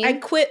off the team? I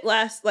quit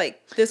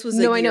this was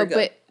a year ago.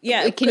 But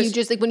yeah, can you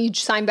just, like, when you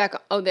sign back,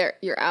 there,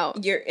 you're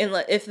out. You're in,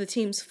 if the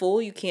team's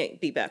full, you can't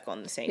be back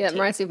on the same team. Yeah, it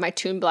reminds me of my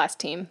Toon Blast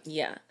team.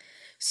 Yeah.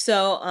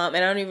 So, and I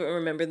don't even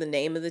remember the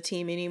name of the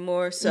team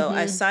anymore. So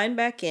I signed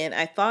back in.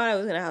 I thought I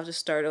was going to have to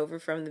start over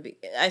from the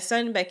beginning. I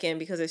signed back in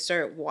because I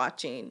started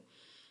watching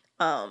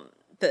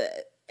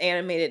the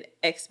animated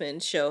X-Men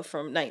show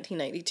from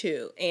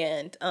 1992.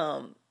 And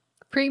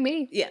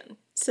Pre-me. yeah.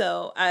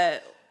 So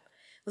I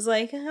was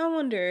like, I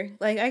wonder,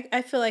 like,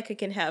 I feel like I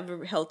can have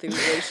a healthy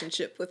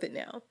relationship with it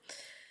now.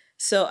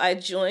 So I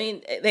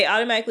joined. They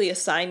automatically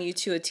assign you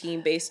to a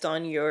team based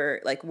on your,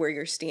 like, where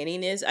your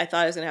standing is. I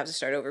thought I was going to have to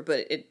start over,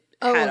 but it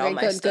had all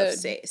my stuff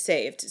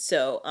saved.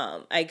 So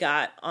I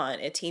got on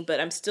a team,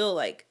 but I'm still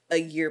like a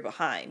year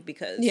behind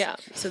because,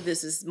 so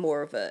this is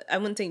more of a, I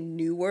wouldn't say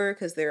newer,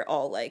 because they're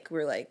all like,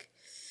 we're like,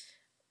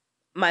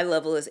 my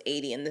level is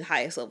 80 and the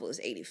highest level is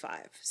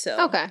 85.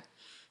 So, okay.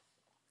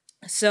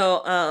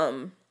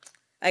 So,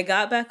 I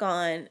got back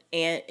on,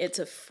 and it's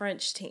a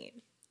French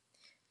team.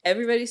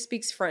 Everybody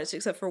speaks French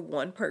except for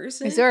one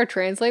person. Is there a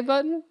translate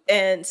button?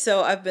 And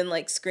so I've been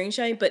like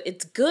screenshotting, but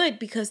it's good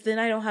because then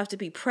I don't have to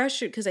be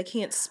pressured because I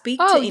can't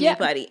speak to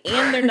anybody,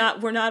 and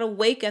we're not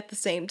awake at the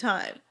same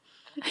time.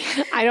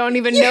 I don't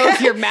even know if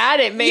you're mad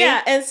at me.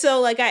 Yeah, and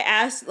so I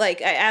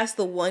asked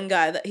the one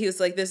guy that he was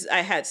like, this.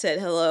 I had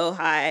said hello,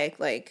 hi,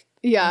 like.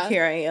 Yeah,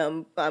 here I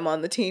am. I'm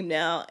on the team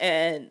now,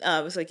 and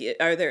I was like,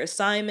 "Are there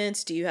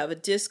assignments? Do you have a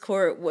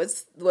Discord?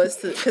 What's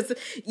the? Because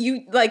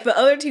you like the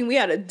other team, we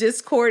had a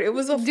Discord. It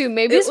was a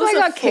maybe that's why I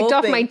got kicked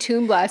off my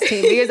Toon Blast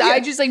team because I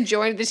just like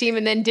joined the team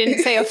and then didn't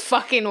say a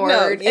fucking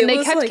word, and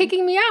they kept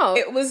kicking me out.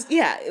 It was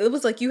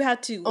like you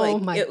had to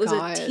like it was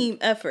a team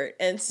effort,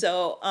 and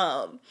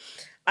so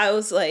I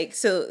was like,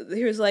 so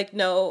he was like,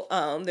 no,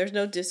 there's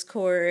no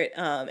Discord,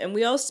 and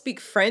we all speak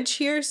French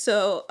here,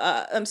 so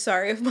I'm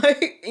sorry if my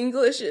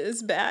English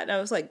is bad. And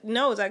I was like,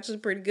 no, it's actually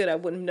pretty good. I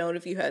wouldn't have known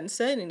if you hadn't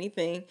said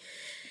anything.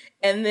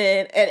 And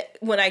then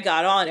when I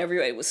got on,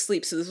 everybody was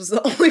asleep, so this was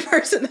the only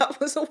person that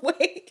was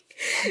awake.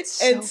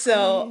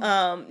 So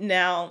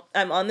now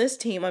I'm on this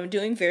team. I'm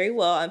doing very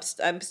well.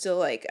 I'm still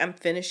like, I'm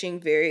finishing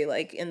very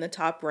like in the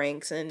top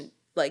ranks and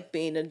like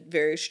being a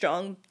very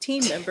strong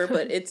team member,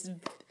 but it's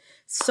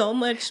so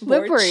much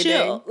more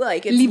chill.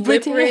 Like, it's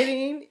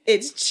liberating.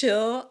 It's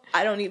chill.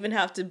 I don't even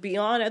have to be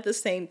on at the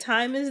same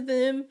time as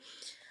them.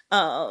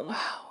 Wow.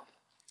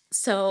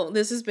 So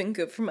this has been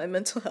good for my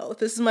mental health.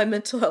 This is my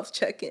mental health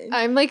check-in.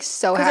 I'm like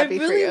so happy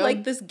for you. I really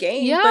like this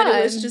game, but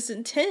it was just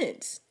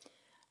intense.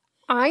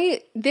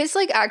 This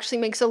like actually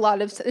makes a lot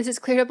of sense. This has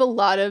cleared up a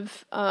lot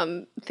of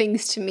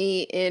things to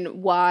me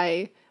in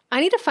why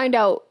I need to find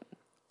out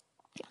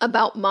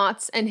about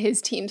Mott's and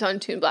his teams on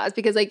Toon Blast,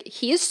 because like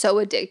he is so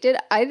addicted.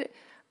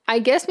 I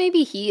guess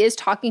maybe he is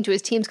talking to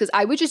his teams, because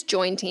I would just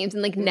join teams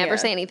and like never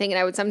say anything, and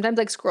I would sometimes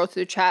like scroll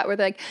through the chat where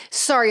they're like,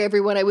 sorry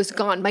everyone, I was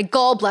gone, my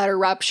gallbladder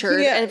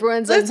ruptured, and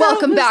everyone's like,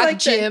 welcome back, like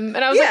Jim.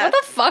 And I was like, what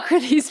the fuck are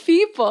these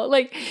people?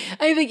 Like,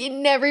 I think it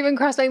never even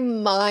crossed my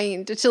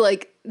mind to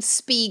like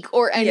speak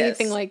or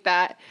anything like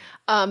that.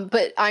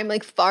 But I'm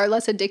like far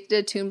less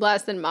addicted to Toon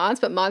Blast than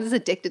Mods, but Mods is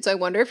addicted. So I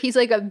wonder if he's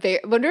like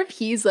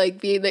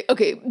being like,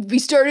 okay, we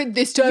started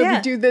this time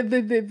to do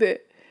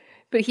the.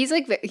 But but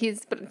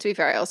to be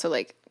fair, I also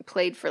like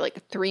played for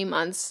like 3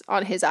 months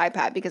on his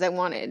iPad because I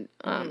wanted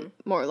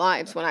more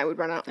lives when I would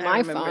run out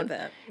my phone.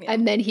 That. Yeah.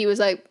 And then he was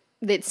like,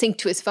 they'd sync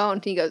to his phone,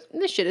 and he goes,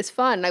 this shit is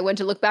fun. And I went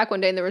to look back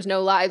one day and there was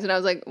no lives, and I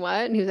was like,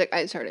 what? And he was like,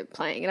 I started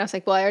playing. And I was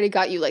like, well, I already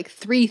got you like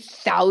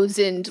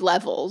 3,000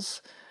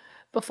 levels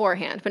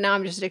beforehand, but now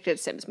I'm just addicted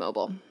to Sims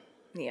Mobile.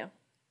 Yeah.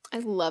 I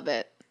love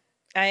it.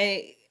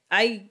 I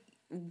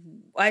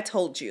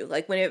told you,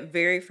 like when it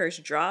very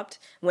first dropped,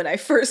 when I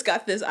first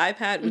got this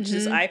iPad, which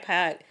is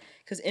iPad,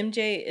 because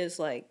MJ is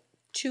like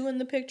 2 in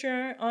the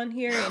picture on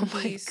here, and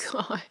he's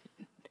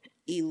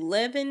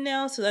 11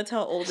 now, so that's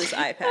how old this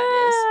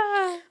iPad is.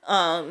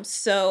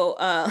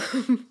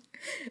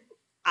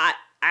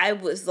 I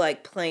was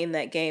like playing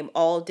that game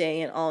all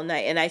day and all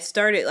night, and I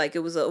started like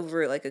it was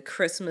over like a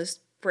Christmas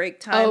break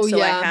time,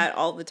 I had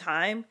all the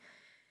time.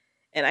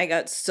 And I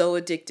got so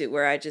addicted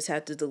where I just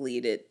had to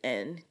delete it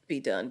and be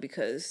done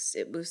because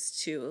it was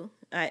too...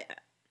 I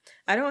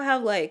don't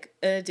have, like,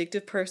 an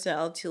addictive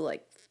personality to,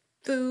 like,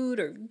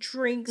 food or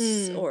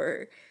drinks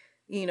or,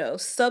 you know,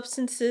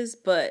 substances,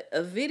 but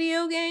a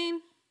video game...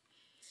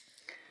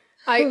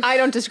 I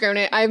don't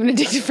discriminate. I have an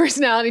addictive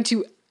personality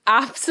to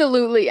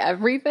absolutely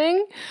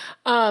everything.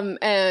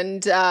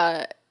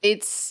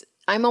 It's...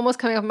 I'm almost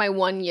coming up on my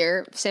 1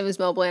 year Sims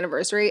Mobile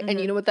anniversary. And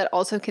you know what that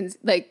also can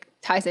like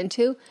ties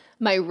into?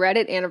 My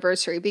Reddit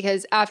anniversary,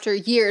 because after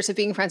years of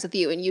being friends with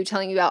you and you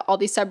telling me about all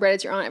these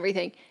subreddits you're on,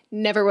 everything,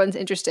 never one's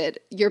interested.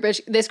 Your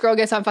bitch, this girl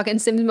gets on fucking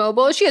Sims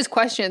Mobile. She has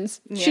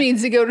questions. Yeah. She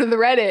needs to go to the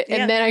Reddit,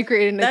 and then I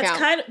created an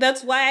account.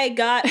 That's why I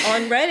got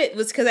on Reddit,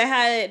 was because I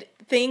had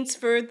things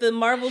for the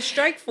Marvel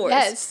Strike Force.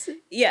 Yes,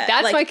 yeah,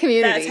 that's like, my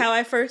community. That's how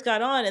I first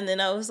got on, and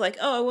then I was like,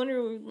 oh, I wonder,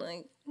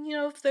 like, you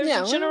know, if there's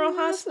a General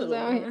Hospital.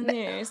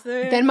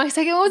 Then my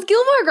second one was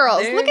Gilmore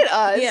Girls. Look at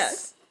us. Yeah.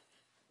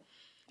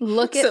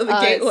 Look at us. So the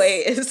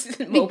gateway is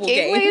mobile games. The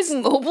gateway is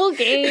mobile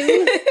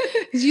games.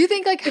 Do you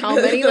think like how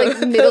many like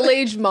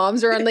middle-aged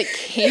moms are on like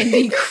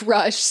Candy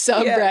Crush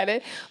subreddit?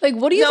 Yeah. Like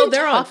what do you even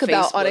talk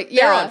about on it?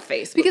 They're on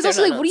Facebook. Because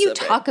also like what do you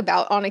talk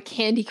about on a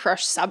Candy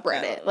Crush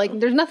subreddit? Like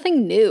there's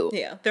nothing new.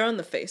 Yeah, they're on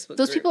the Facebook.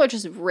 Those people are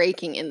just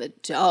raking in the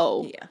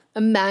dough. Yeah.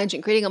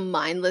 Imagine creating a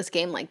mindless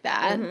game like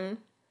that. Mm-hmm.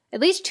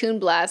 At least Toon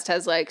Blast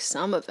has like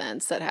some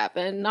events that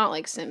happen, not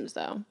like Sims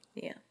though.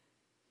 Yeah.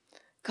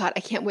 God,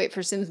 I can't wait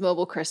for Sims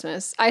Mobile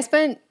Christmas.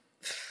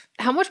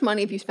 How much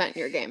money have you spent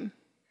in your game?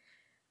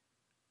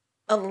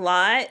 A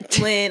lot.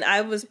 When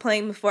I was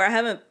playing before, I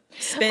haven't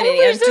spent any.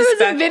 I wish there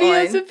was a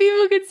video so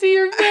people could see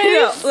your face.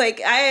 No,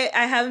 like I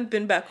haven't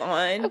been back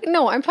on. Okay,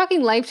 no, I'm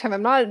talking lifetime.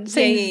 I'm not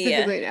saying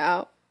specifically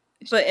now.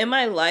 But in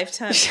my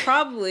lifetime,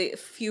 probably a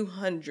few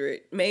hundred,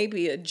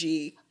 maybe a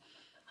G.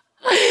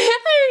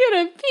 I'm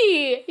gonna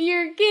pee.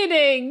 You're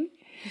kidding.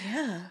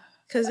 Yeah.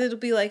 Because it'll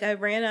be like I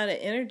ran out of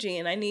energy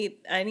and I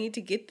need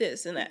to get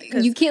this and that.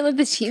 You can't let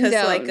the team down.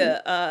 Because like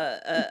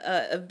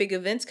a big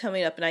event's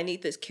coming up and I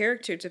need this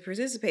character to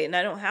participate and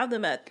I don't have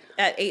them at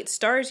 8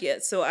 stars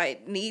yet, so I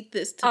need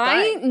this to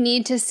buy. I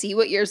need to see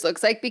what yours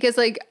looks like because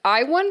like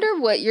I wonder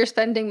what you're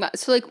spending.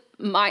 So like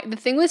the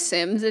thing with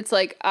Sims, it's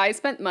like I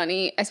spent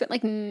money. I spent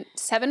like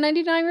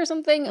 $7.99 or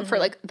something for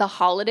like the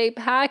holiday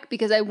pack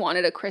because I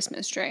wanted a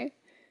Christmas tree.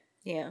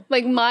 Yeah,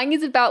 like mine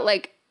is about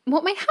like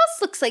what my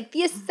house looks like,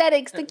 the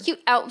aesthetics, the cute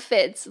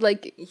outfits.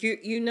 Like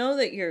you know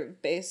that you're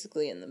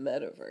basically in the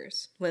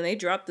metaverse. When they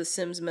drop the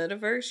Sims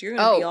metaverse, you're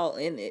gonna be all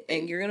in it,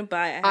 and you're gonna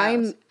buy a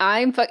house.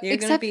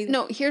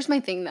 No, here's my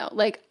thing though.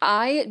 Like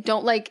I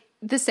don't like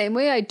the same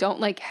way I don't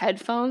like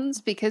headphones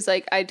because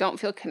like I don't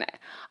feel connect.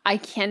 I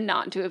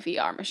cannot do a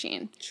VR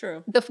machine.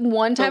 True. The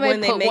one time I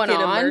put one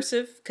on,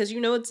 immersive, because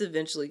you know it's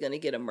eventually gonna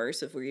get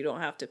immersive where you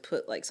don't have to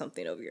put like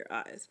something over your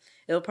eyes.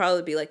 It'll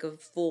probably be like a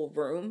full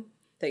room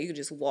that you could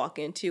just walk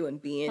into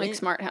and be in like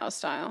smart house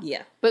style.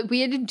 Yeah. But we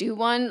had to do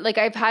one, like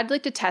I've had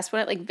like to test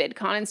one at like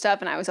VidCon and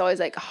stuff, and I was always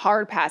like,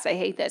 hard pass, I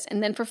hate this.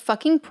 And then for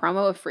fucking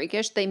promo of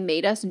Freakish, they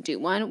made us do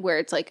one where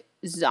it's like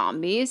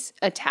zombies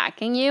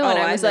attacking you. And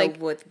I was like,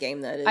 what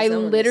game that is. I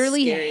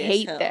literally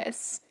hate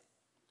this.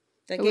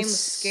 That game was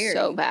scary.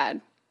 So bad.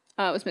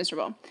 It was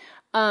miserable.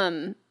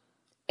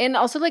 And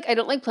also like I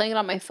don't like playing it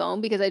on my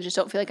phone because I just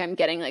don't feel like I'm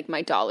getting like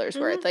my dollar's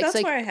worth. Like that's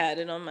like, where I had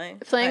it on my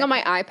playing iPad. On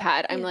my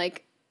iPad. I'm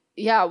like,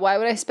 yeah, why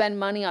would I spend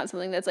money on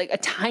something that's like a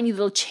tiny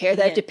little chair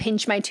that I have to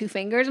pinch my 2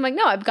 fingers? I'm like,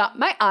 no, I've got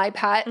my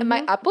iPad and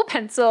my Apple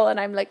Pencil and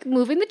I'm like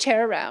moving the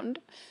chair around.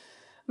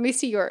 Let me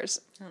see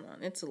yours. Hold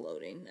on, it's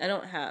loading. I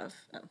don't have,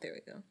 there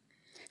we go.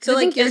 So I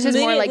think yours is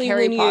more like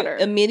Harry Potter.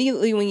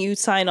 Immediately when you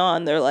sign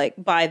on, they're like,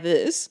 buy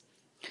this.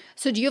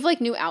 So do you have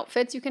like new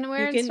outfits you can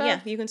wear and stuff? Yeah,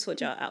 you can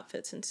switch out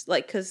outfits and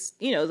like, because,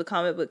 you know, the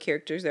comic book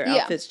characters, their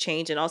outfits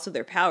change and also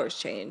their powers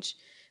change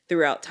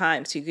throughout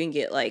time, so you can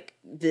get like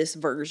this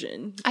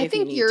version. I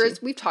think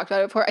yours, we've talked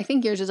about it before. I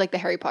think yours is like the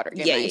Harry Potter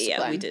game.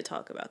 Yeah, we did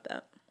talk about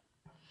that.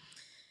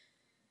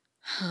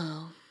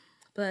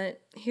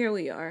 But here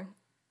we are.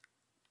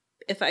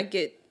 If I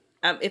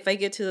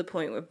get to the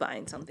point where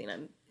buying something,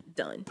 I'm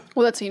done.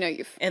 Well, that's how you know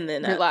you've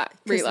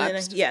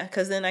relapsed.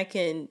 Because then I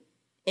can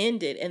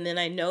end it, and then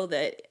I know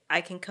that I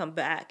can come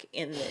back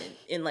in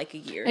like a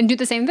year and do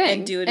the same thing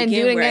and do it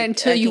again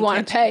until you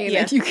want to pay, and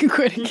then you can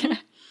quit again.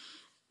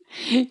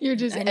 You're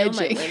just I know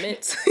edging. My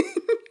limits.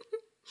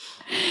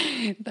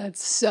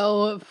 That's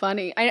so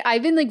funny.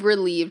 I've been like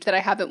relieved that I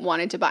haven't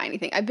wanted to buy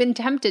anything. I've been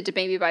tempted to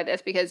maybe buy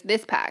this because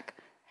this pack,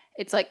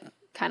 it's like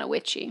kind of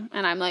witchy,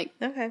 and I'm like,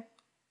 okay,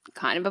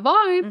 kind of a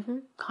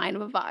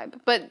vibe.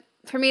 But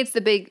for me, it's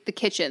the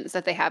kitchens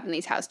that they have in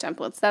these house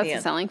templates. That's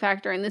the selling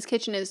factor. And this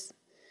kitchen it's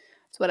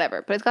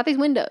whatever, but it's got these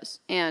windows,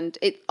 and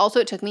it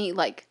took me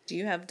like. Do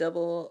you have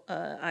double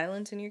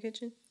islands in your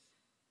kitchen?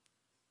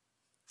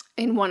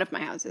 In one of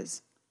my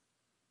houses.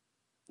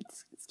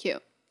 It's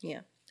cute. Yeah.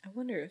 I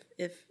wonder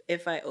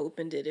if I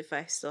opened it, if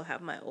I still have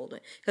my old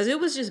one. Because it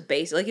was just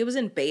basic. Like, it was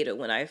in beta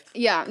when I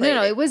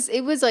it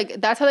was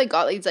like, that's how they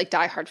got these, like,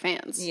 diehard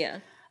fans. Yeah.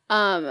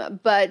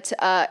 But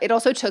it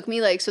also took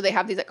me, like, so they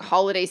have these, like,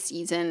 holiday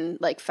season,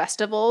 like,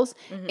 festivals.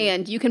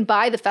 And you can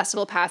buy the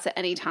festival pass at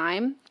any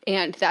time.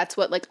 And that's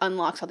what, like,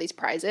 unlocks all these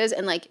prizes.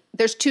 And, like,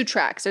 there's 2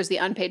 tracks. There's the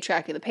unpaid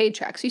track and the paid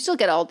track. So you still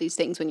get all these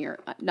things when you're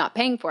not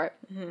paying for it.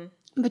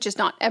 But just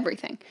not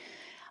everything.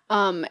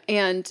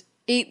 And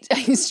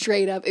it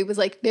straight up, it was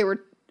like they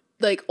were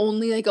like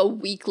only like a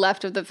week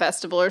left of the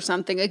festival or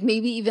something, like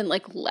maybe even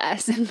like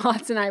less. And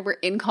Mats and I were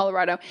in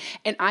Colorado,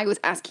 and I was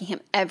asking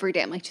him every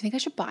day, I'm like, do you think I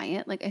should buy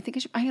it? Like, I think I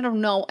should, I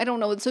don't know.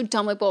 It's so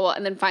dumb, like blah, blah.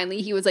 And then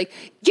finally he was like,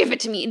 give it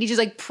to me. And he just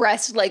like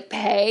pressed like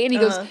pay. And he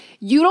goes,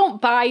 you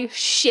don't buy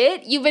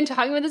shit. You've been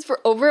talking about this for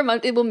over a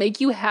month. It will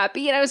make you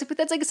happy. And I was like, but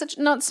that's like such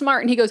not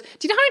smart. And he goes, do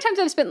you know how many times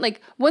I've spent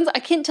like I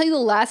can't tell you the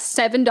last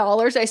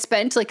 $7 I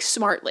spent like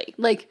smartly.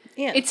 Like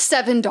it's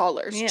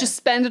 $7. Yeah. Just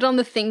spend it on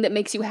the thing that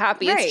makes you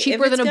happy. Right. It's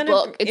cheaper than a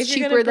book. It's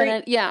cheaper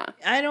than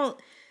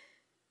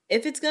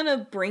if it's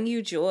gonna bring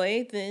you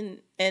joy, then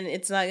and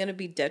it's not gonna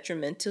be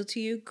detrimental to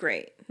you,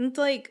 great. It's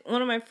like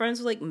one of my friends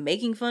was like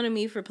making fun of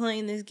me for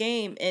playing this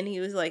game, and he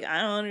was like,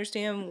 I don't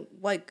understand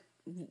like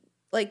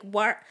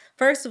why.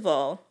 First of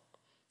all,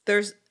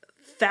 there's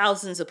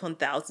thousands upon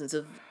thousands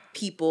of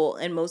people,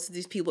 and most of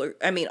these people are,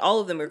 I mean, all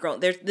of them are grown.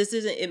 This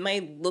isn't, it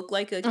might look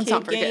like a kid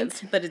game,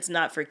 kids. But it's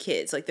not for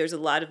kids. Like there's a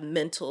lot of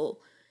mental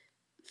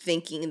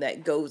thinking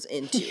that goes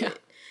into it.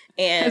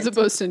 And as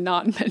opposed to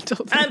not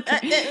mental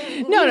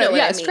thinking.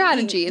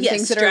 Strategy and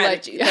things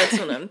strategy. That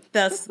are like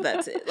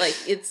that's it. Like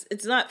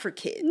it's not for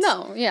kids.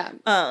 No, yeah.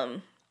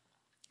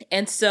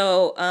 And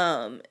so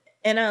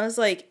and I was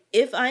like,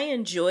 if I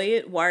enjoy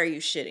it, why are you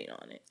shitting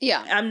on it?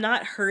 Yeah. I'm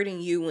not hurting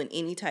you in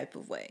any type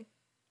of way.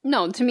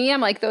 No, to me,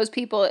 I'm like, those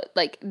people,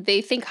 like,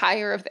 they think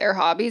higher of their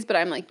hobbies, but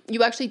I'm like,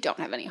 you actually don't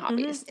have any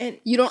hobbies. Mm-hmm. And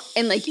you don't,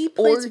 and like, he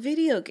plays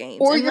video games.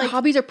 Or and your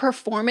hobbies are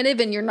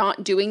performative and you're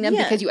not doing them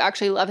because you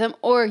actually love them,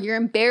 or you're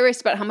embarrassed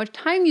about how much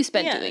time you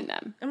spent doing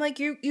them. I'm like,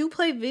 you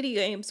play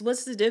video games.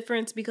 What's the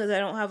difference? Because I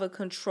don't have a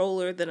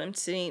controller that I'm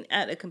sitting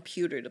at a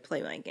computer to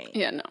play my game.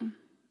 Yeah, no.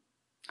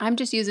 I'm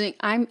just using,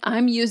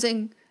 I'm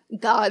using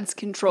God's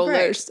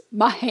controllers,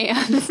 my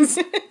hands.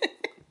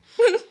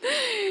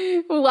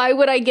 Why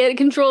would I get a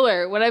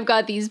controller when I've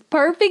got these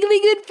perfectly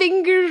good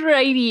fingers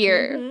right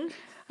here? Mm-hmm.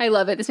 I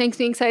love it. This makes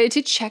me excited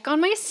to check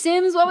on my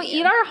Sims while we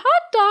eat our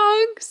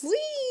hot dogs.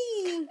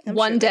 Whee!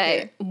 One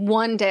day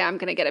I'm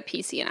going to get a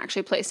PC and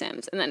actually play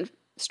Sims and then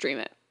stream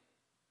it.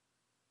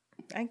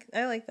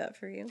 I like that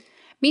for you.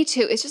 Me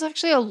too. It's just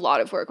actually a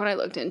lot of work when I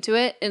looked into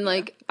it. And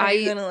like, Are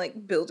you going to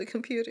like build a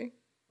computer?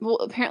 Well,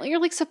 apparently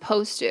you're like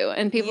supposed to.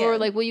 And people were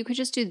like, well, you could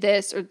just do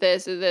this or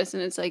this or this.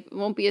 And it's like, it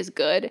won't be as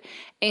good.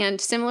 And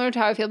similar to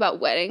how I feel about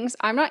weddings,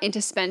 I'm not into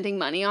spending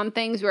money on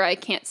things where I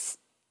can't,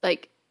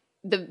 like,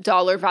 the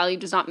dollar value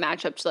does not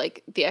match up to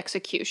like the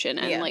execution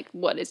and like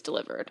what is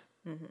delivered.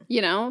 Mm-hmm.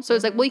 You know? So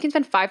it's like, well, you can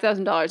spend $5,000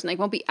 and like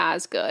won't be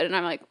as good. And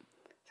I'm like,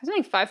 if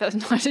I'm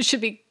spending $5,000, it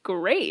should be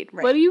great.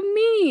 Right. What do you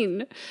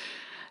mean?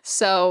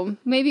 So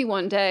maybe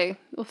one day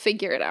we'll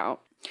figure it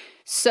out.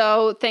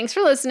 So thanks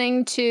for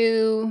listening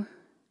to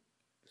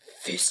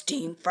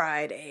Fisting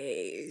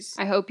Fridays.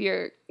 I hope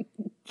you're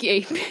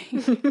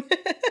gaping.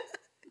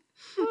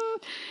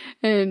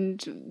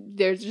 And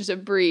there's just a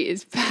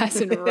breeze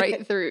passing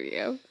right through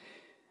you.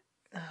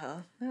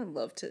 I'd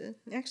love to.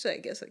 Actually, I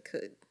guess I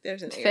could.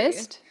 There's an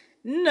fist?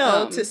 Area.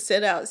 No, to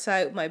sit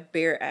outside with my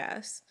bare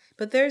ass.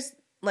 But there's,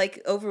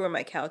 like, over where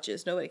my couch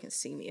is, nobody can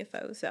see me if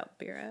I was out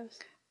bare ass.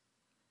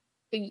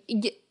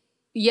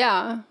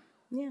 Yeah.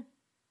 Yeah.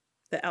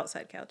 The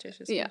outside couch is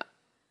just... Yeah.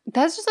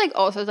 That's just, like,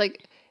 also,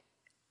 like...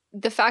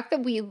 The fact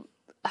that we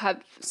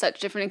have such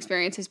different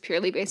experiences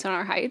purely based on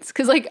our heights.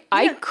 Because, like,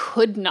 I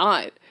could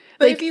not.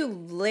 But like, if you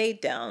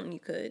laid down, you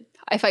could.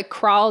 If I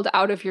crawled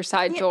out of your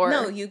side door.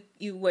 No,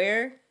 you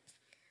wear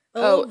a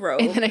little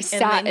robe. And then I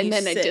sat and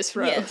then I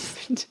disrobed.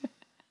 Yes.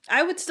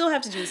 I would still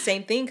have to do the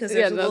same thing because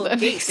there's a little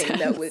gate thing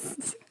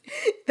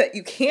that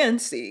you can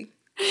see.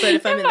 But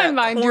if I'm in that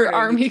mind, corner, you're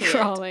army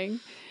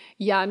crawling.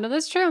 Yeah, no,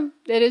 that's true.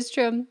 It is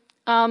true.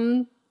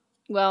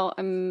 Well,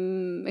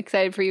 I'm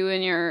excited for you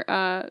and your...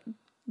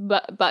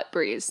 butt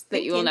breeze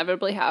that you will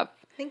inevitably have.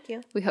 Thank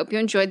you. We hope you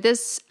enjoyed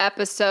this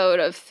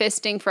episode of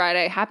Fisting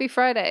Friday. Happy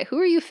Friday. Who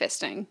are you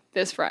fisting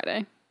this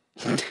Friday?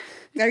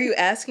 Are you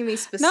asking me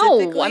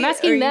specifically? No, I'm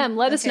asking them.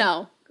 Let us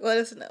know. Let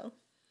us know.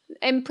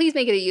 And please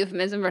make it a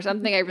euphemism or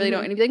something. I really don't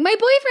want to be like, my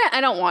boyfriend.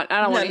 I don't want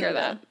to hear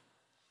that.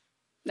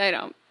 I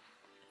don't.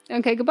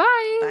 Okay,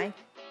 goodbye. Bye.